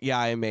be like, yeah,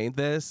 I made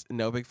this,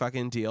 no big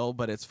fucking deal,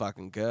 but it's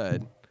fucking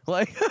good.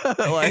 Like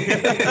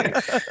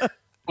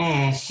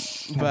But-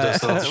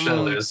 Just off the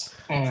shoulders.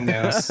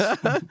 Yes.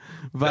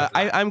 But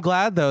I'm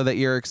glad though that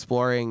you're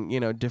exploring, you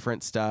know,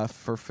 different stuff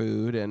for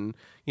food and,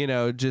 you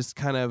know, just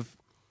kind of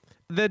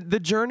the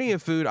journey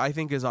of food I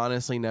think is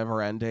honestly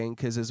never ending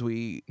because as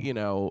we, you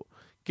know,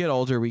 get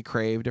older, we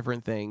crave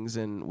different things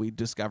and we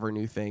discover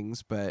new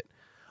things. But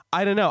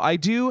I don't know. I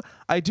do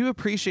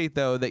appreciate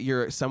though that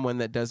you're someone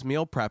that does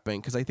meal prepping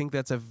because I think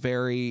that's a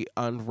very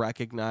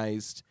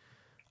unrecognized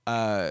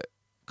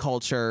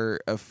culture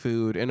of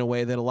food in a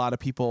way that a lot of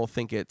people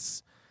think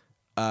it's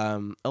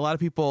a lot of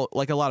people,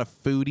 like a lot of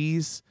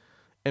foodies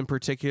in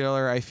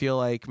particular, I feel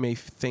like may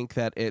think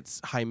that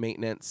it's high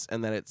maintenance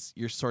and that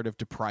you're sort of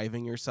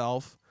depriving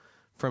yourself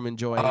from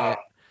enjoying it.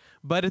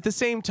 But at the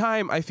same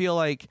time, I feel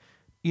like,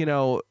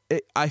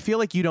 I feel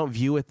like you don't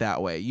view it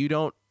that way. You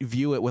don't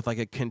view it with like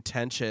a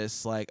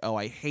contentious, like, oh,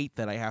 I hate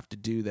that I have to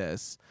do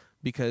this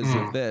because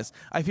of this.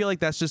 I feel like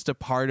that's just a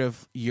part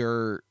of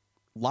your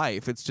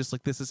life. It's just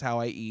like, this is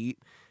how I eat.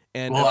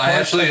 And well, I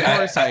actually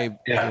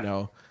don't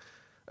meal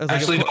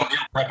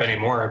prep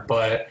anymore,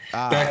 but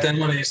back then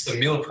when I used to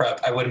meal prep,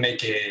 I would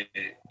make a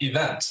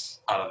event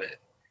out of it.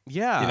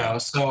 Yeah.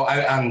 So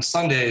on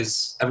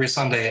Sundays, every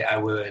Sunday, I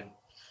would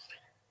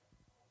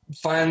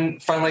find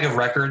like a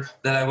record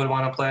that I would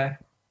want to play,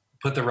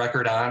 put the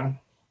record on,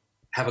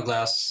 have a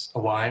glass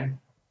of wine,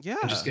 and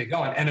just get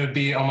going. And it would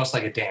be almost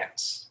like a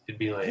dance. It'd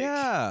be like,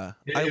 I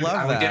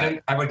love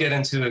that. I would get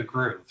into a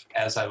groove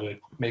as I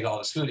would make all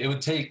this food. It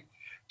would take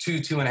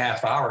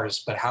 2.5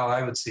 hours, but how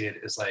I would see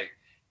it is like,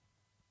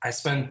 I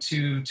spend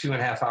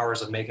 2.5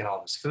 hours of making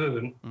all this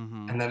food,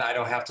 and then I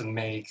don't have to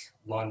make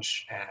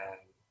lunch and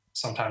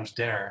sometimes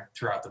dinner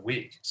throughout the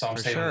week. So I'm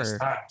saving this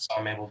time. So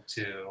I'm able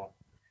to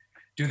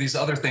do these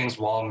other things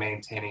while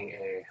maintaining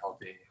a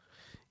healthy.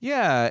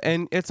 Yeah,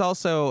 and it's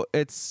also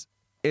it's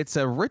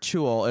a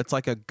ritual. It's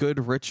like a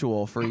good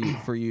ritual for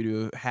you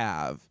to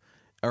have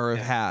or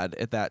have had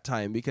at that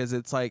time, because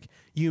it's like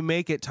you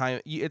make it time.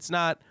 It's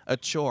not a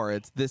chore.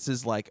 This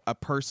is like a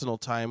personal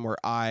time where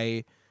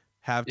I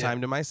have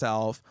time to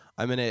myself.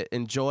 I'm going to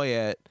enjoy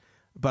it,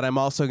 but I'm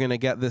also going to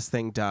get this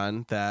thing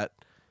done that,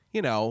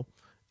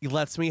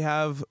 lets me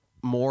have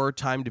more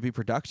time to be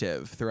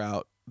productive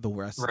throughout the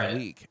rest of the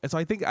week. And so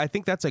I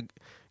think that's a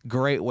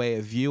great way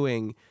of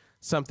viewing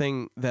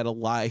something that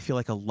I feel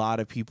like a lot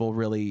of people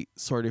really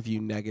sort of view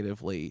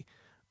negatively,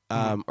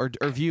 or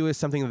view as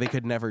something that they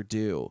could never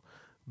do.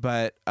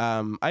 But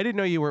I didn't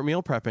know you weren't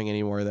meal prepping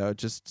anymore, though.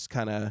 Just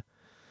kind of.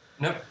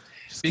 Nope.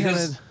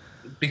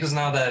 Because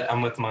now that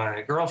I'm with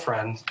my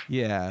girlfriend,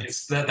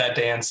 it's that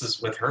dance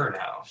is with her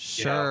now.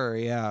 Sure,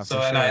 yeah. So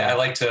I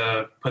like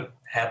to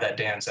have that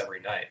dance every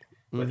night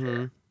with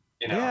her.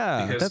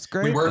 Because that's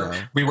great.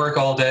 We work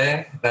all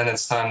day. Then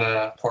it's time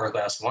to pour a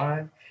glass of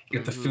wine,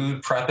 get the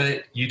food, prep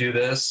it. You do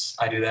this,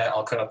 I do that.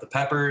 I'll cut up the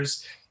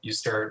peppers. You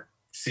start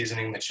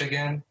seasoning the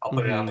chicken. I'll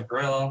put it on the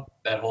grill.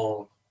 That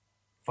whole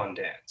fun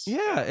dance.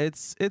 Yeah,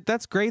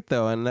 that's great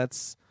though, and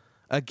that's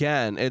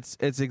again, it's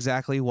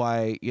exactly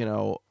why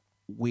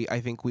I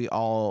think we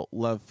all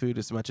love food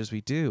as much as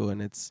we do,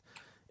 and it's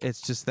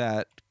just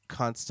that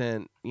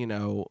constant,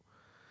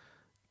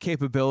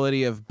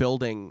 capability of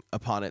building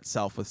upon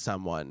itself with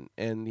someone,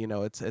 and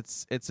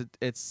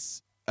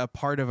it's a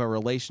part of a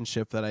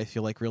relationship that I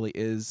feel like really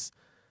is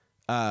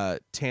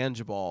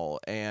tangible,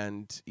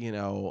 and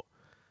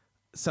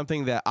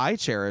something that I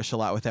cherish a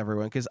lot with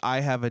everyone, because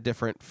I have a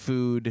different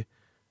food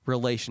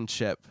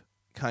relationship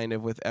kind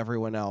of with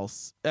everyone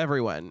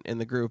in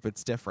the group.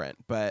 It's different,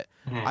 but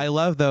I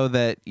love though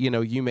that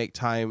you make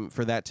time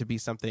for that to be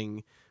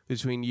something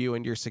between you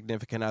and your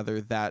significant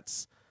other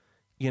that's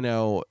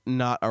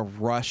not a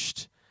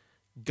rushed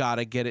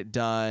gotta get it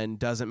done,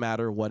 doesn't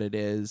matter what it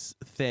is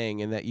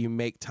thing, and that you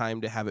make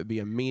time to have it be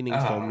a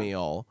meaningful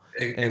meal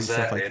and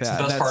stuff like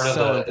that. That's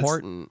so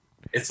important.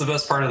 It's the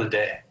best part of the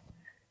day.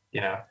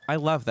 I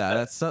love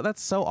that.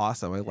 That's so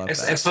awesome. I love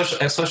that,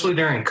 especially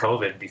during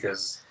COVID,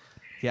 because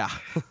yeah,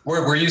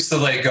 we're used to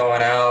like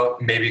going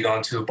out, maybe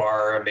going to a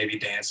bar, maybe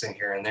dancing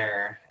here and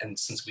there. And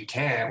since we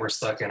can't, we're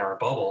stuck in our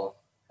bubble.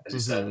 As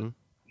you said,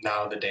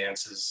 now the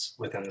dance is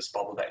within this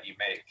bubble that you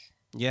make.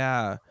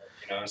 Yeah.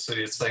 So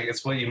it's like,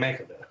 it's what you make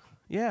of it.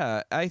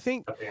 Yeah. I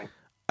think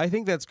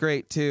that's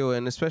great too.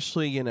 And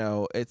especially,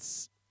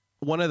 it's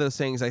one of those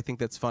things I think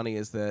that's funny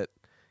is that,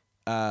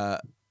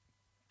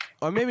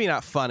 or maybe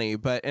not funny,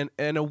 but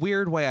in a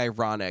weird way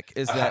ironic,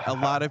 is that a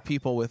lot of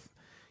people with,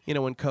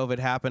 when COVID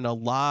happened, a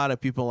lot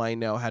of people I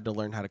know had to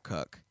learn how to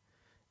cook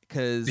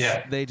because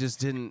they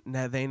just didn't.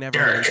 They never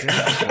really did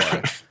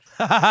it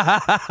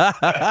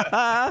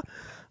before.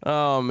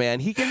 Oh man,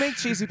 he can make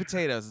cheesy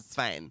potatoes. It's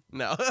fine.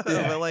 No,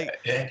 but like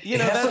it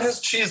has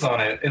cheese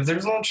on it. If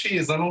there's no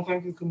cheese, I don't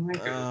think you can make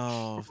it.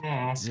 Oh,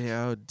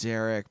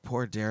 Derek,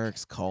 poor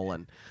Derek's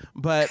colon.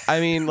 But I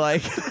mean,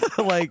 like,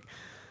 like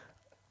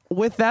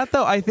with that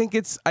though, I think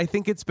it's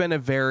been a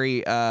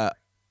very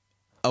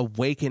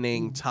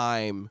awakening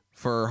time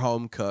for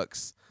home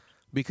cooks,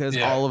 because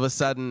all of a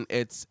sudden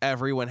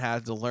everyone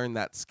had to learn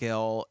that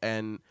skill,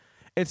 and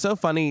it's so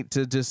funny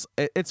to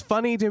it's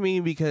funny to me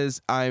because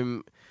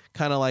I'm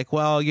kind of like,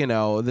 well,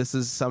 this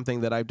is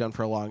something that I've done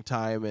for a long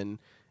time, and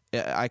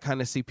I kind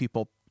of see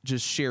people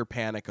just sheer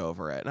panic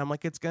over it, and I'm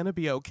like, it's gonna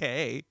be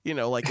okay,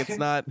 like it's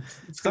not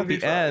it's not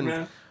the end,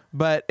 man.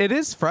 But it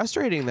is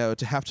frustrating though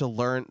to have to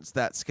learn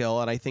that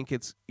skill, and I think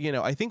it's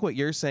I think what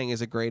you're saying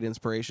is a great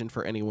inspiration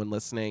for anyone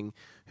listening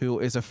who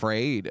is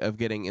afraid of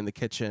getting in the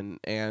kitchen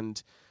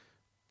and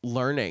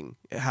learning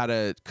how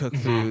to cook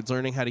foods,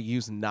 learning how to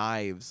use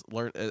knives,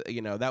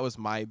 that was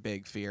my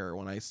big fear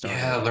when I started.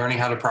 Yeah, learning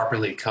how to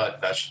properly cut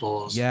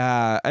vegetables.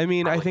 Yeah, I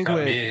mean, I think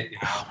meat,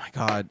 oh my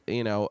God,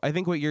 I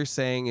think what you're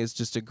saying is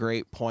just a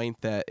great point,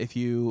 that if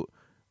you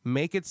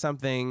make it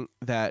something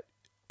that,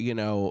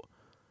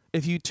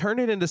 if you turn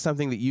it into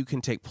something that you can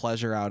take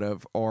pleasure out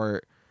of,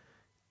 or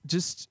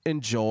just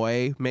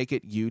enjoy, make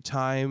it you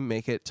time,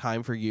 make it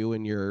time for you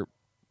and your,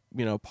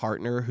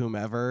 partner,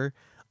 whomever.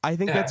 I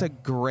think that's a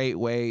great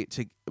way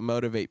to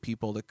motivate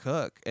people to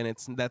cook. And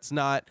that's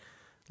not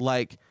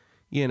like,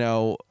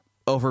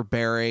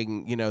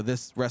 overbearing,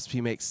 this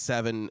recipe makes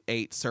 7-8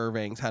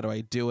 servings. How do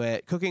I do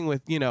it? Cooking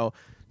with,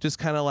 just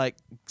kind of like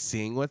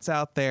seeing what's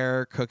out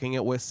there, cooking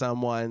it with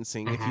someone,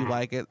 seeing if you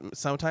like it.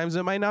 Sometimes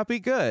it might not be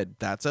good.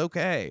 That's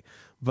okay.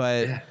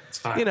 But, it's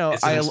fine.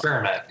 It's an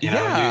experiment.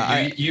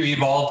 You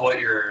evolve what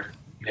you're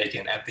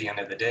making at the end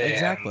of the day.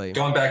 Exactly. And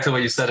going back to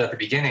what you said at the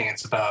beginning,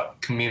 it's about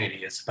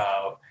community. It's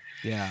about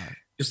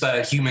just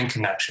that human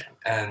connection.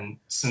 And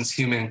since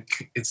human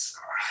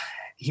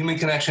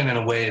connection in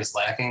a way is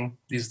lacking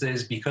these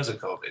days because of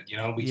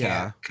COVID, we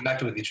can't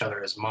connect with each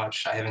other as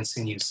much. I haven't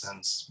seen you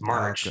since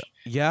March. So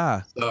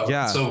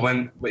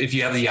if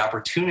you have the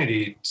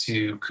opportunity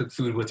to cook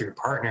food with your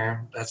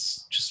partner,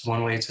 that's just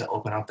one way to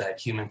open up that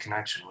human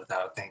connection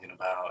without thinking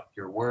about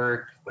your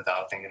work,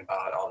 without thinking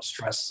about all the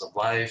stresses of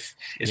life.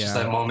 It's just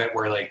that moment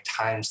where like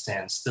time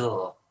stands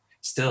still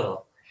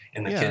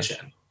in the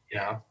kitchen,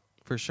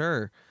 For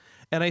sure.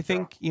 And I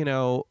think,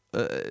 to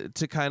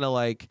kind of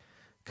like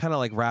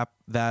wrap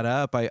that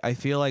up, I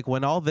feel like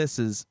when all this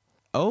is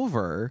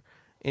over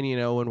and,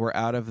 when we're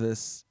out of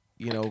this,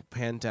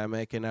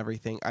 pandemic and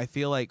everything, I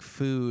feel like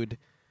food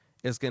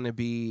is going to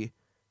be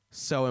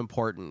so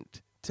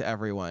important to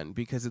everyone,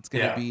 because it's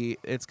going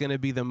to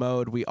be the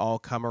mode we all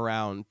come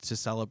around to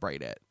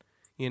celebrate it.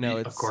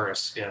 Of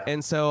course. Yeah.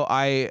 And so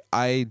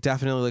I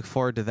definitely look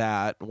forward to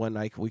that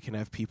when we can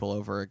have people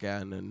over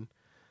again and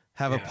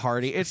have a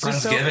party. It's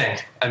Friendsgiving.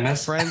 Just I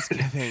miss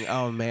Friendsgiving.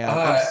 Oh man,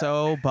 I'm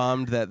so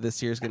bummed that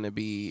this year's going to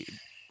be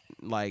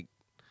like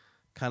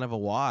kind of a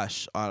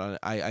wash.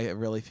 I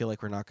really feel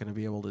like we're not going to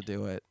be able to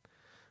do it.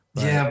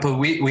 But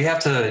we have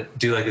to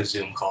do like a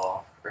Zoom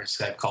call or a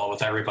Skype call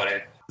with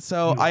everybody.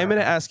 So I'm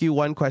going to ask you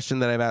one question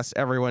that I've asked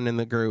everyone in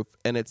the group,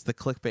 and it's the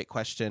clickbait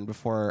question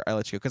before I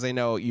let you go, because I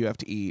know you have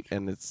to eat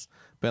and it's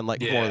been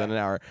like more than an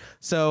hour.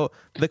 So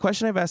the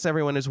question I've asked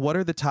everyone is, what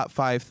are the top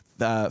 5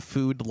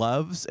 food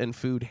loves and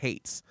food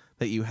hates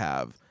that you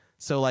have?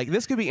 So like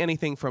this could be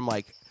anything from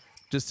like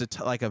just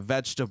like a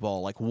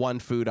vegetable, like one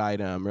food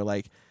item, or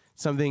like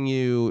something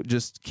you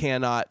just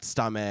cannot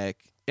stomach,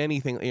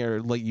 anything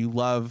like you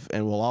love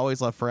and will always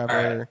love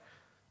forever. Right.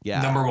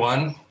 Yeah. Number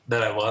 1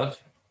 that I love.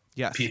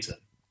 Yes. Pizza.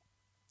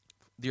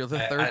 You're the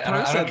third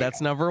person. That's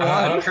number 1.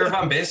 I don't care if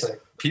I'm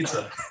basic.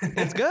 Pizza.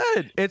 It's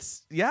good.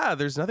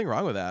 There's nothing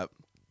wrong with that.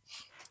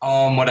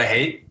 What I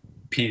hate?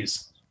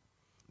 Peas.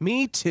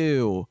 Me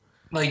too.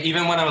 Like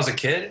even when I was a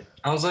kid,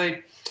 I was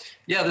like,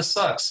 yeah, this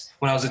sucks.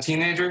 When I was a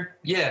teenager,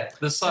 yeah,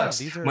 this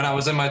sucks. When I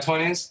was in my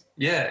 20s,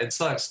 yeah, it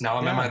sucks. Now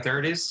I'm in my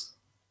 30s. It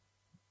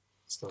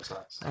still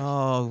sucks.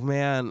 Oh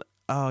man.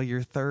 Oh,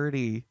 you're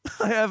 30.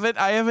 I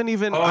haven't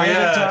even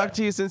talked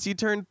to you since you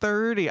turned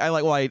 30. I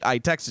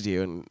texted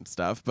you and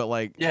stuff, but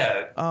like,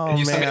 oh, and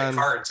you sent me a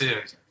card too.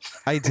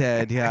 I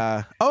did,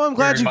 yeah. Oh, I'm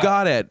glad you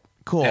got it.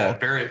 Cool. Yeah,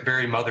 very,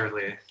 very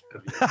motherly.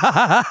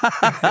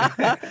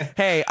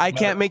 Hey, I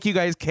can't make you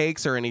guys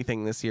cakes or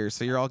anything this year,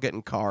 so you're all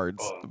getting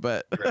cards.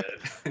 But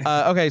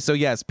okay, so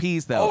yes,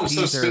 peas though. Oh,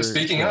 peas so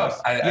speaking of,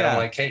 I don't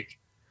like cake.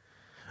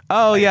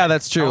 Oh yeah,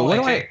 that's true. What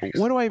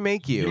do I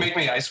make you? You make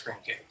me ice cream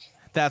cake.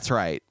 That's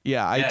right.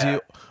 Yeah, I do.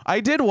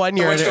 I did one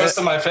year. Which goes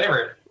to my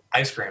favorite,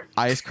 ice cream.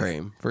 Ice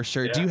cream, for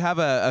sure. Yeah. Do you have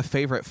a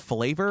favorite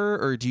flavor,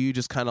 or do you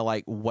just kind of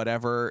like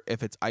whatever?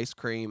 If it's ice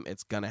cream,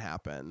 it's gonna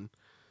happen.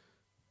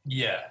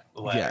 Yeah,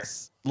 ladder.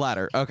 Yes,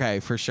 ladder. Okay,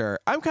 for sure.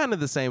 I'm kind of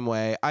the same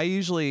way. I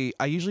usually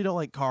don't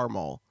like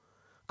caramel.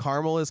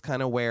 Caramel is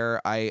kind of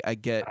where I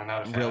get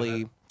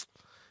really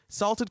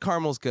salted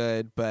caramel's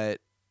good,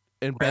 but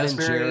Ben and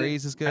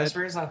Jerry's is good.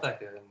 Raspberry's not that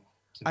good.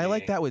 I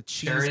like that with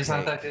cheesecake. Cherry's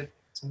not that good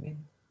to me.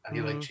 I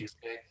do like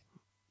cheesecake.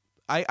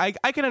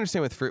 I can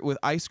understand with fruit. With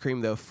ice cream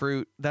though,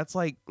 fruit that's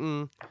like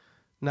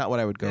not what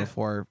I would go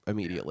for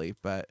immediately.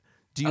 But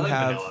do you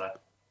have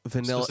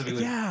vanilla?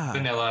 Yeah,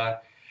 vanilla.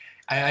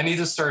 I need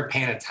to start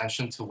paying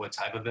attention to what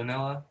type of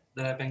vanilla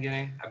that I've been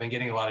getting. I've been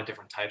getting a lot of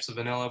different types of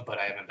vanilla, but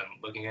I haven't been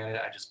looking at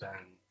it. I've just been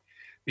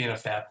being a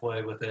fat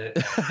boy with it,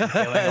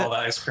 inhaling all the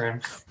ice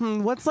cream.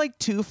 What's like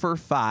 2 for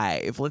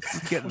 $5?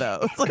 Let's get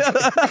those.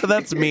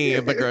 That's me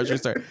at the grocery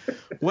store.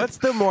 What's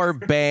the more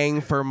bang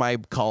for my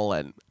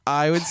colon?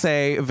 I would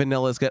say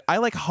vanilla is good. I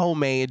like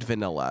homemade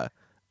vanilla,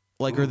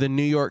 like or the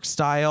New York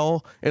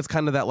style. It's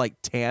kind of that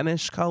like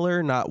tannish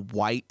color, not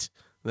white.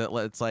 That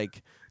it's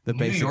like the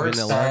basic New York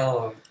vanilla.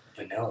 Style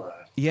vanilla.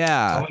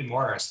 Yeah. Tell me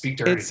more. Speak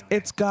dirty.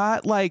 It's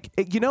got like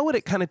you know what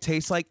it kind of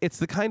tastes like? It's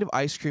the kind of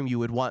ice cream you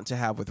would want to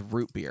have with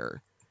root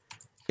beer.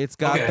 It's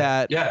got Okay.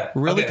 that Yeah.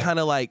 really Okay. kind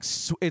of like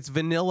it's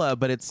vanilla,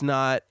 but it's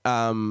not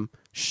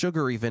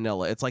sugary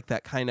vanilla. It's like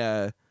that kind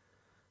of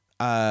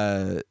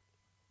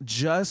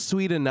just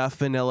sweet enough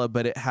vanilla,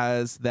 but it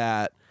has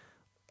that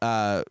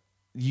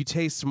you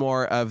taste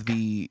more of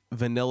the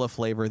vanilla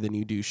flavor than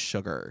you do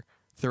sugar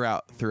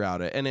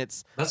throughout it, and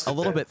it's That's a good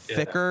little then. bit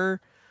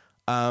thicker.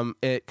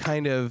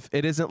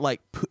 It isn't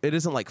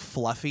like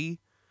fluffy,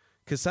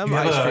 because some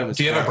ice cream is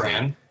Do you have a fluffy.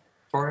 brand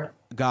for it?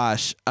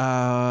 Gosh,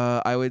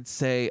 I would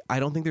say I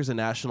don't think there's a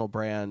national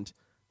brand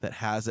that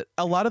has it.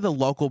 A lot of the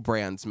local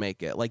brands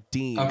make it, like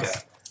Dean's. Okay.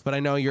 But I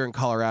know you're in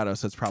Colorado,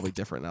 so it's probably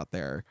different out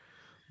there.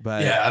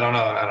 But Yeah, I don't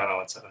know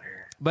what's out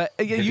here. But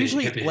Hippie-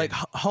 usually, hippie. like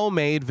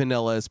homemade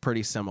vanilla is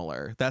pretty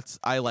similar.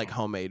 I like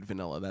homemade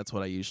vanilla. That's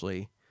what I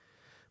usually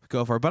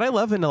go for. But I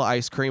love vanilla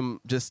ice cream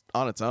just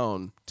on its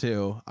own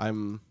too.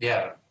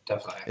 Yeah,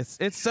 definitely.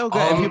 It's so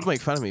good, and people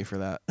make fun of me for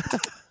that.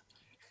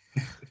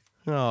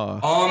 Oh,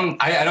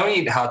 I don't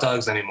eat hot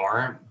dogs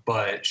anymore,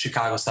 but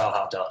Chicago style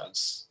hot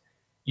dogs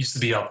used to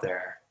be up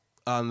there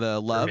on the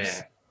for me.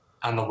 loves.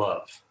 On the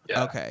love.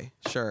 Yeah. Okay,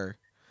 sure.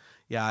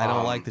 Yeah, I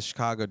don't like the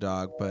Chicago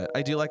dog, but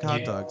I do like hot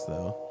you- dogs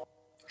though.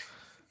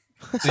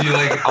 So you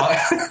like?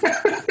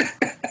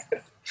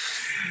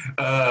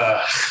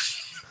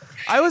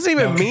 I wasn't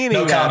even No- meaning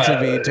no that to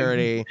comment. be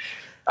dirty.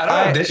 I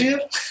don't know. Did you?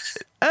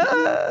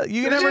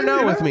 You never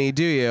know with me,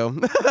 do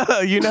you?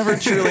 You never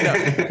truly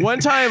know. One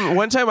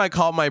time I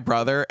called my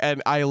brother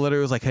and I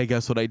literally was like, "Hey,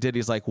 guess what I did?"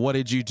 He's like, "What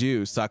did you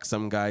do? Suck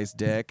some guy's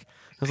dick?"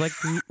 I was like,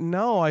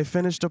 "No, I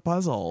finished a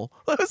puzzle."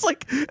 It's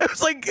like,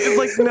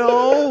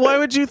 no, why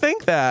would you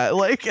think that?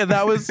 Like, and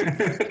that was,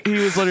 he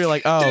was literally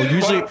like, "Oh,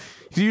 Dude,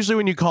 usually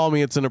when you call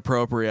me, it's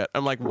inappropriate."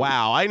 I'm like,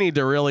 "Wow, I need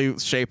to really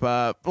shape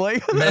up."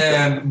 Like,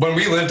 Man, when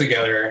we lived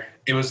together,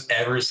 it was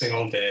every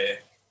single day.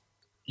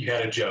 You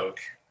had a joke.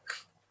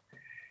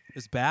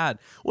 it's bad.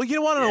 Well,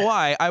 you want to know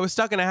why? I was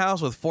stuck in a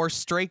house with 4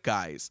 straight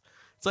guys.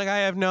 It's like I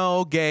have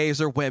no gays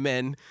or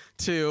women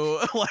to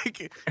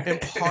like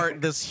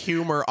impart this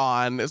humor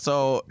on.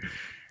 So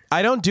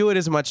I don't do it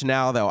as much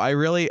now, though. I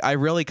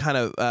really kind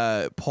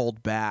of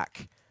pulled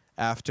back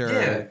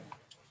after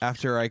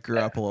I grew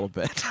up a little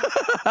bit.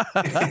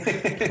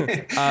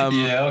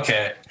 Yeah.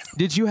 Okay.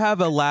 Did you have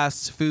a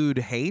last food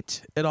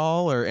hate at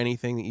all, or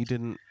anything that you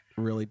didn't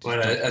really? When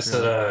I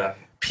said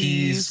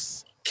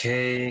peas,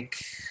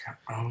 cake.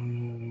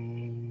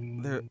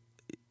 They're,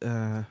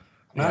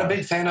 Not a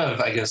big fan of,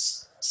 I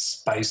guess,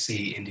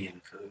 spicy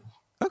Indian food.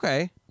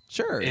 okay,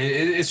 sure.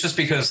 It's just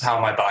because how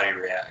my body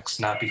reacts,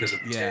 not because of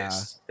the Yeah.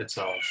 taste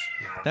itself.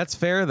 You know? That's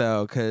fair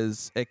though,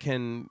 because that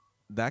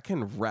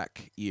can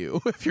wreck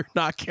you if you're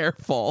not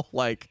careful.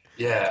 Like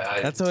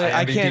Yeah. that's why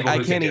I envy can't people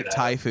who can do eat that.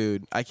 Thai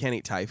food. I can't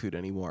eat Thai food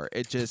anymore.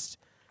 It just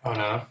Oh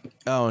no.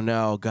 oh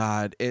no,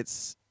 God.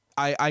 It's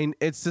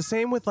it's the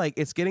same with like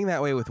it's getting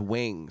that way with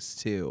wings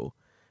too.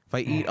 If I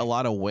eat a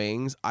lot of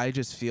wings, I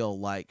just feel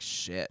like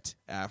shit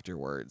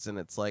afterwards, and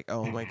it's like,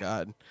 oh my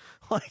God,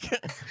 like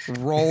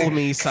roll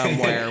me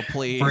somewhere,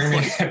 please.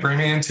 Bring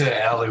me into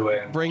the alleyway.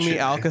 and Bring me shit.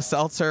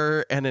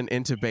 Alka-Seltzer and an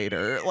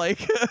intubator. Like,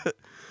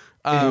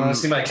 Hey, you want to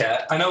see my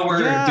cat? I know we're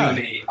doing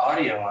the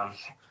audio on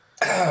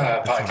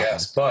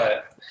podcast,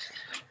 but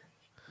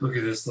look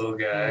at this little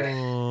guy.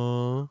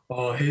 Aw,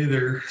 Oh, hey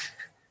there.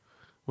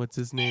 what's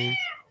his name?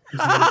 His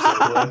name's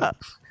Zeppelin.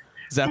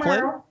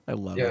 Zeppelin? I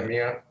love Yeah,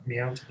 it.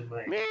 meow to the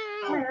mic.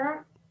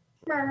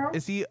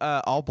 Is he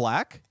all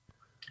black?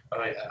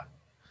 Oh yeah.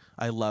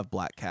 I love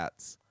black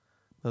cats.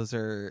 I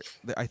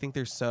think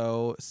they're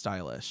so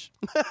stylish.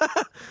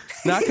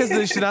 not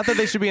that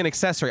they should be an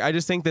accessory. I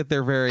just think that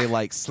they're very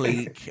like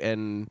sleek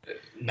and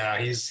No,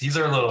 he's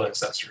our little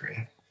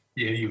accessory.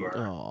 Yeah, you are,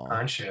 Aw.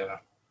 aren't you?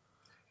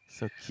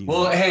 so cute.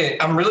 Well, hey,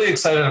 I'm really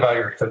excited about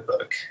your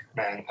cookbook,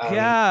 man. I'm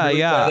Yeah, really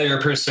yeah. glad that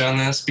you're pursuing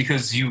this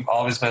because you've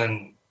always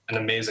been an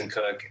amazing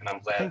cook, and I'm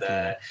glad Thank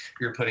that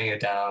you're putting it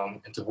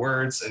down into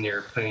words and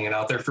you're putting it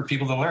out there for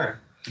people to learn.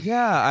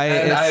 yeah,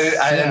 And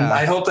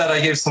I hope that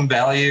I gave some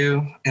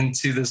value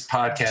into this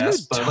podcast.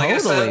 Dude, but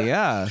totally,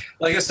 yeah.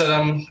 like I said,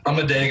 I'm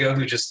a Dago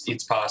who just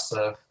eats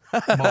pasta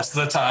most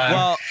of the time.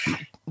 Well,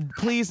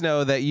 please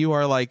know that you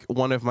are like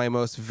one of my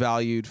most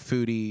valued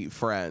foodie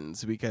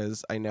friends,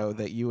 because I know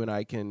that you and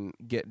I can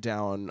get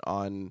down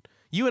on.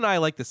 You and I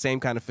like the same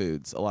kind of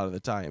foods a lot of the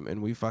time,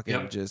 and we fucking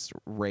Yep. just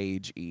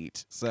rage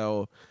eat.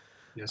 So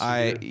Yes,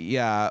 we do.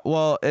 yeah.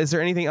 Well, is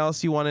there anything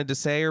else you wanted to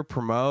say or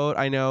promote?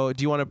 I know.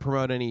 Do you want to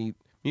promote any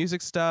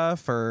music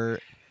stuff or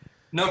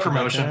No like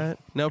promotion. that?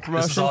 No This is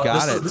promotion. all,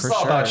 Got this it. Is, this for is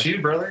all sure. about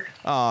you, brother.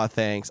 Aw,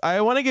 thanks.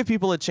 I want to give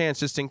people a chance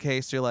just in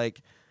case you're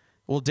like,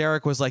 well,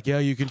 Derek was like, yeah,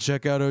 you can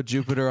check out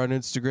Jupiter on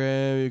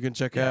Instagram. You can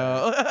check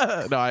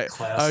out. No, I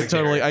Classic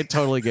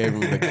totally gave him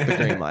the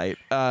green light.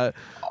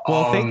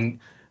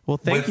 Well,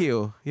 thank with-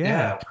 you. Yeah,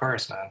 Yeah. of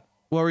course, man.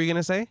 What were you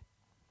gonna say?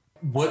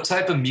 What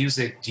type of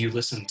music do you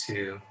listen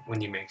to when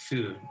you make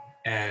food?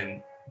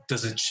 And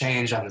does it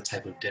change on the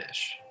type of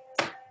dish?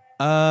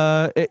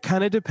 It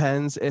kind of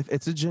depends. If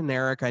it's a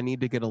generic, I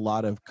need to get a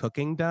lot of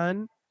cooking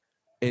done.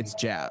 It's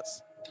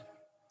jazz.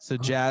 So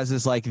jazz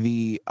is like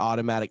the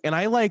automatic, and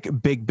I like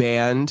big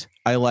band.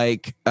 I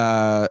like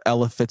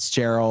Ella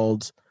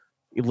Fitzgerald,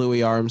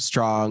 Louis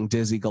Armstrong,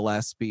 Dizzy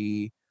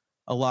Gillespie,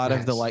 a lot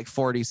of the like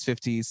 40s,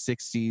 50s,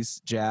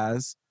 60s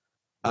jazz.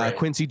 Right.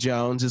 Quincy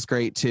Jones is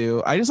great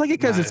too. I just like it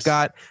because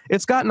Nice.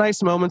 it's got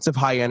nice moments of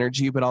high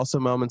energy, but also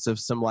moments of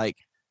some like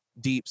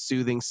deep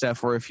soothing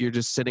stuff where if you're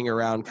just sitting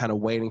around kind of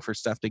waiting for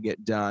stuff to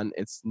get done,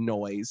 it's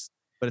noise,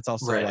 but it's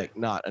also Right. like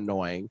not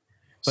annoying.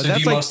 But So that's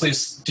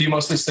do you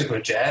mostly stick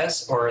with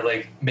jazz, or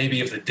like maybe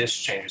if the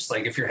dish changes,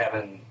 like if you're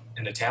having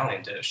an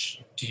Italian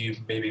dish, do you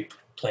maybe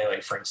play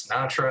like Frank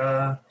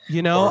Sinatra?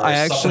 you know, or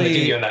I something to get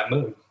you actually in that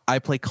mood? I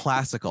play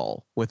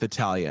classical with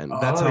Italian.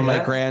 That's Oh, how my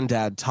yeah?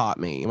 granddad taught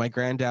me. My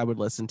granddad would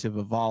listen to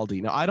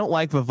Vivaldi. Now I don't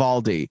like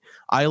Vivaldi.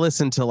 I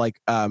listen to like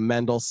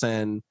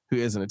Mendelssohn, who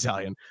isn't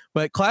Italian,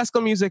 but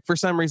classical music for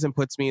some reason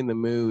puts me in the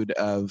mood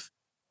of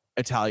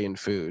Italian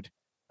food.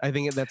 I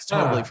think that's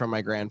totally Ah. from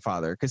my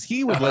grandfather because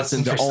he would Oh, that's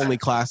listen to interesting. only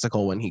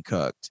classical when he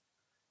cooked.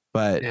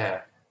 But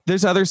Yeah.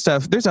 there's other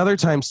stuff. There's other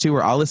times too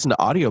where I'll listen to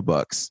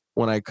audiobooks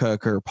when I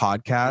cook or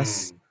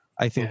podcasts. Mm.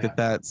 I think Yeah.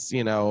 that's,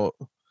 you know,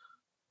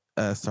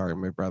 sorry,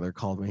 my brother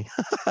called me.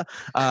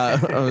 I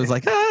was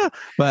like,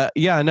 but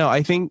yeah, no,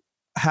 I think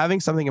having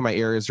something in my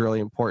ear is really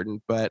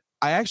important. But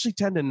I actually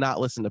tend to not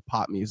listen to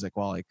pop music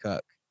while I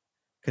cook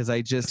because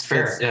I just That's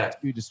fair, it's yeah.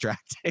 too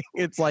distracting.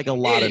 It's like a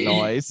lot of Yeah,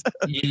 noise.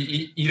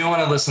 You don't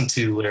want to listen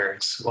to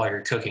lyrics while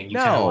you're cooking. You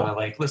kind No. of want to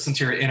like listen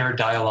to your inner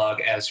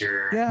dialogue as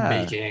you're Yeah.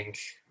 making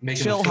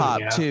Chill the food, hop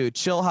you know? too.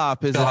 Chill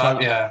hop is Chill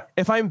hop, yeah.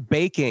 if I'm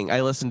baking,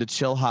 I listen to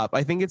chill hop.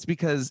 I think it's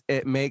because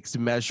it makes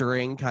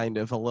measuring kind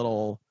of a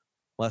little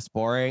less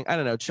boring. I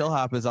don't know. Chill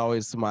hop is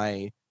always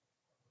my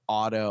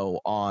auto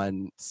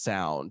on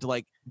sound.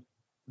 Like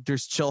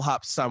there's chill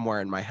hop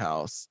somewhere in my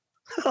house.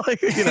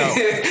 Like, you know,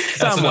 That's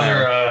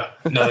somewhere.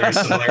 another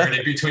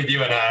similarity between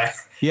you and I.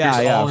 Yeah,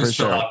 There's yeah, always for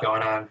chill sure. hop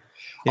going on.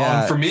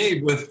 Yeah. For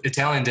me, with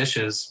Italian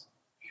dishes,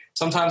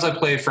 sometimes I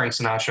play Frank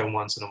Sinatra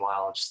once in a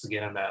while just to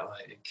get in that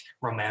like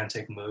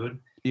romantic mood.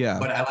 Yeah.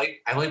 But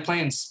I like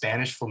playing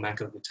Spanish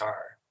flamenco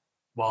guitar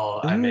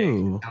while I make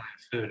Ooh. Italian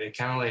food. It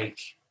kind of like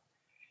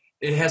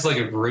it has like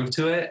a groove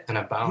to it and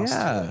a bounce to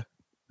Yeah. it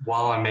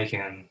while I'm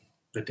making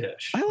the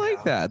dish. I you like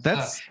know? that.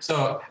 That's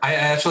So I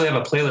actually have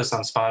a playlist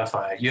on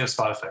Spotify. You have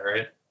Spotify,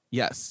 right?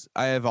 yes.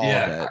 I have all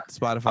Yeah. of it.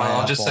 Spotify.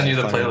 I'll just send you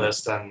the Apple,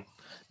 playlist and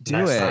Do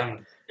next it.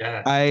 time.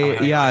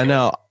 Yeah.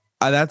 No.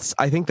 I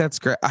think that's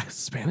great.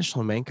 Spanish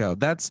flamenco.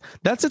 That's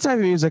the type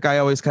of music I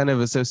always kind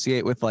of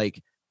associate with like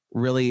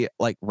really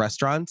like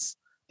restaurants.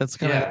 That's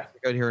kind Yeah. of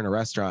out here in a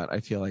restaurant,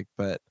 I feel like.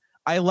 But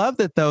I love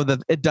that though,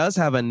 that it does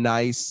have a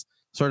nice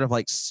sort of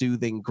like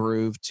soothing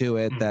groove to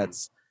it Mhm.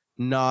 that's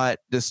not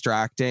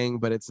distracting,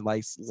 but it's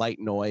nice light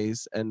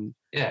noise. And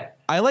Yeah.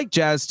 I like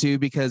jazz too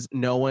because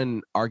no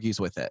one argues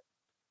with it.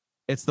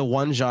 It's the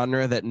one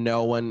genre that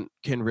no one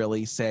can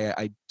really say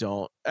I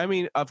don't. I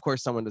mean, of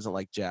course someone doesn't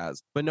like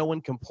jazz, but no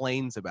one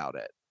complains about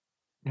it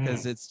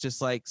because it's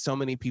just like so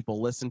many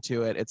people listen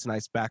to it. It's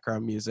nice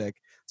background music.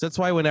 So that's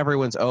why when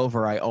everyone's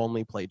over, I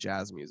only play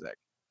jazz music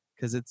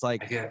because it's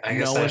like I guess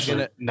no I one's should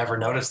gonna never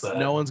noticed that.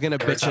 no one's gonna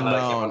every bitch and time that I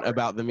came moan over.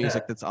 about the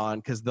music Yeah. that's on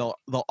because they'll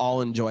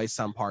all enjoy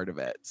some part of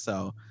it.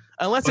 So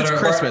unless But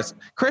it's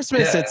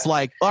Christmas, yeah. it's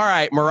like, all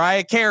right,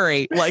 Mariah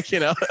Carey, like, you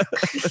know.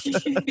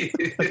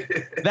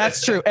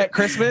 That's true. At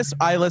Christmas,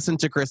 I listen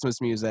to Christmas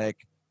music,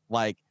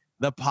 like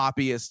the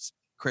poppiest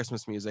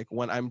Christmas music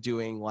when I'm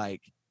doing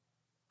like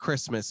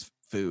Christmas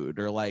food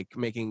or like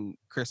making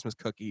Christmas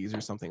cookies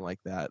or something like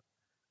that.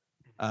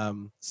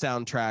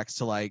 Soundtracks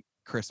to like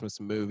Christmas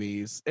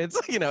movies. It's,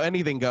 you know,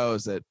 anything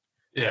goes at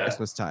Yeah.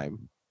 Christmas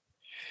time.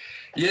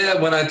 Yeah,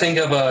 when I think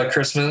of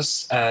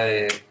Christmas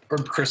or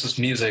Christmas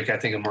music, I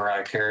think of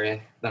Mariah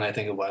Carey. Then I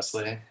think of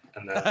Wesley,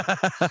 and then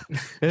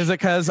Is it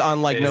because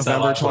on like It's a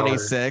November lot slower.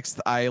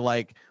 26th, I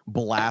like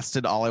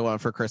blasted All I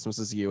Want for Christmas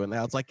Is You, and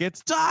now it's like,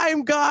 it's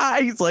time,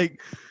 guys! Like,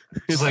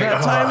 it's like,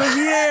 that time of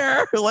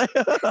year! Like,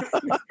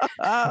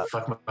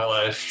 fuck my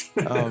life.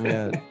 oh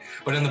man.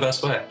 But in the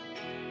best way.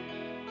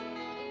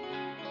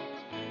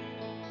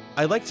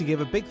 I'd like to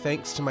give a big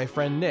thanks to my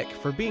friend Nick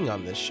for being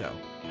on this show.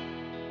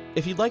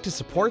 If you'd like to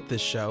support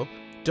this show,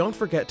 don't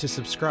forget to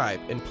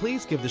subscribe and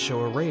please give the show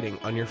a rating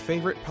on your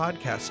favorite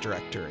podcast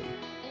directory.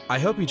 I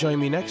hope you join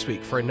me next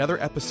week for another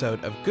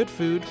episode of Good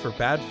Food for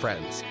Bad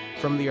Friends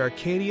from the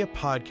Arcadia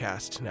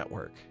Podcast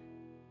Network.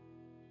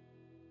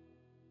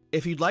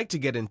 If you'd like to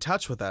get in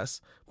touch with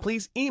us,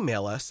 please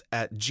email us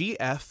at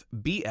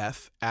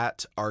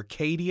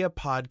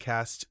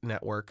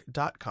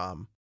gfbf@arcadiapodcastnetwork.com.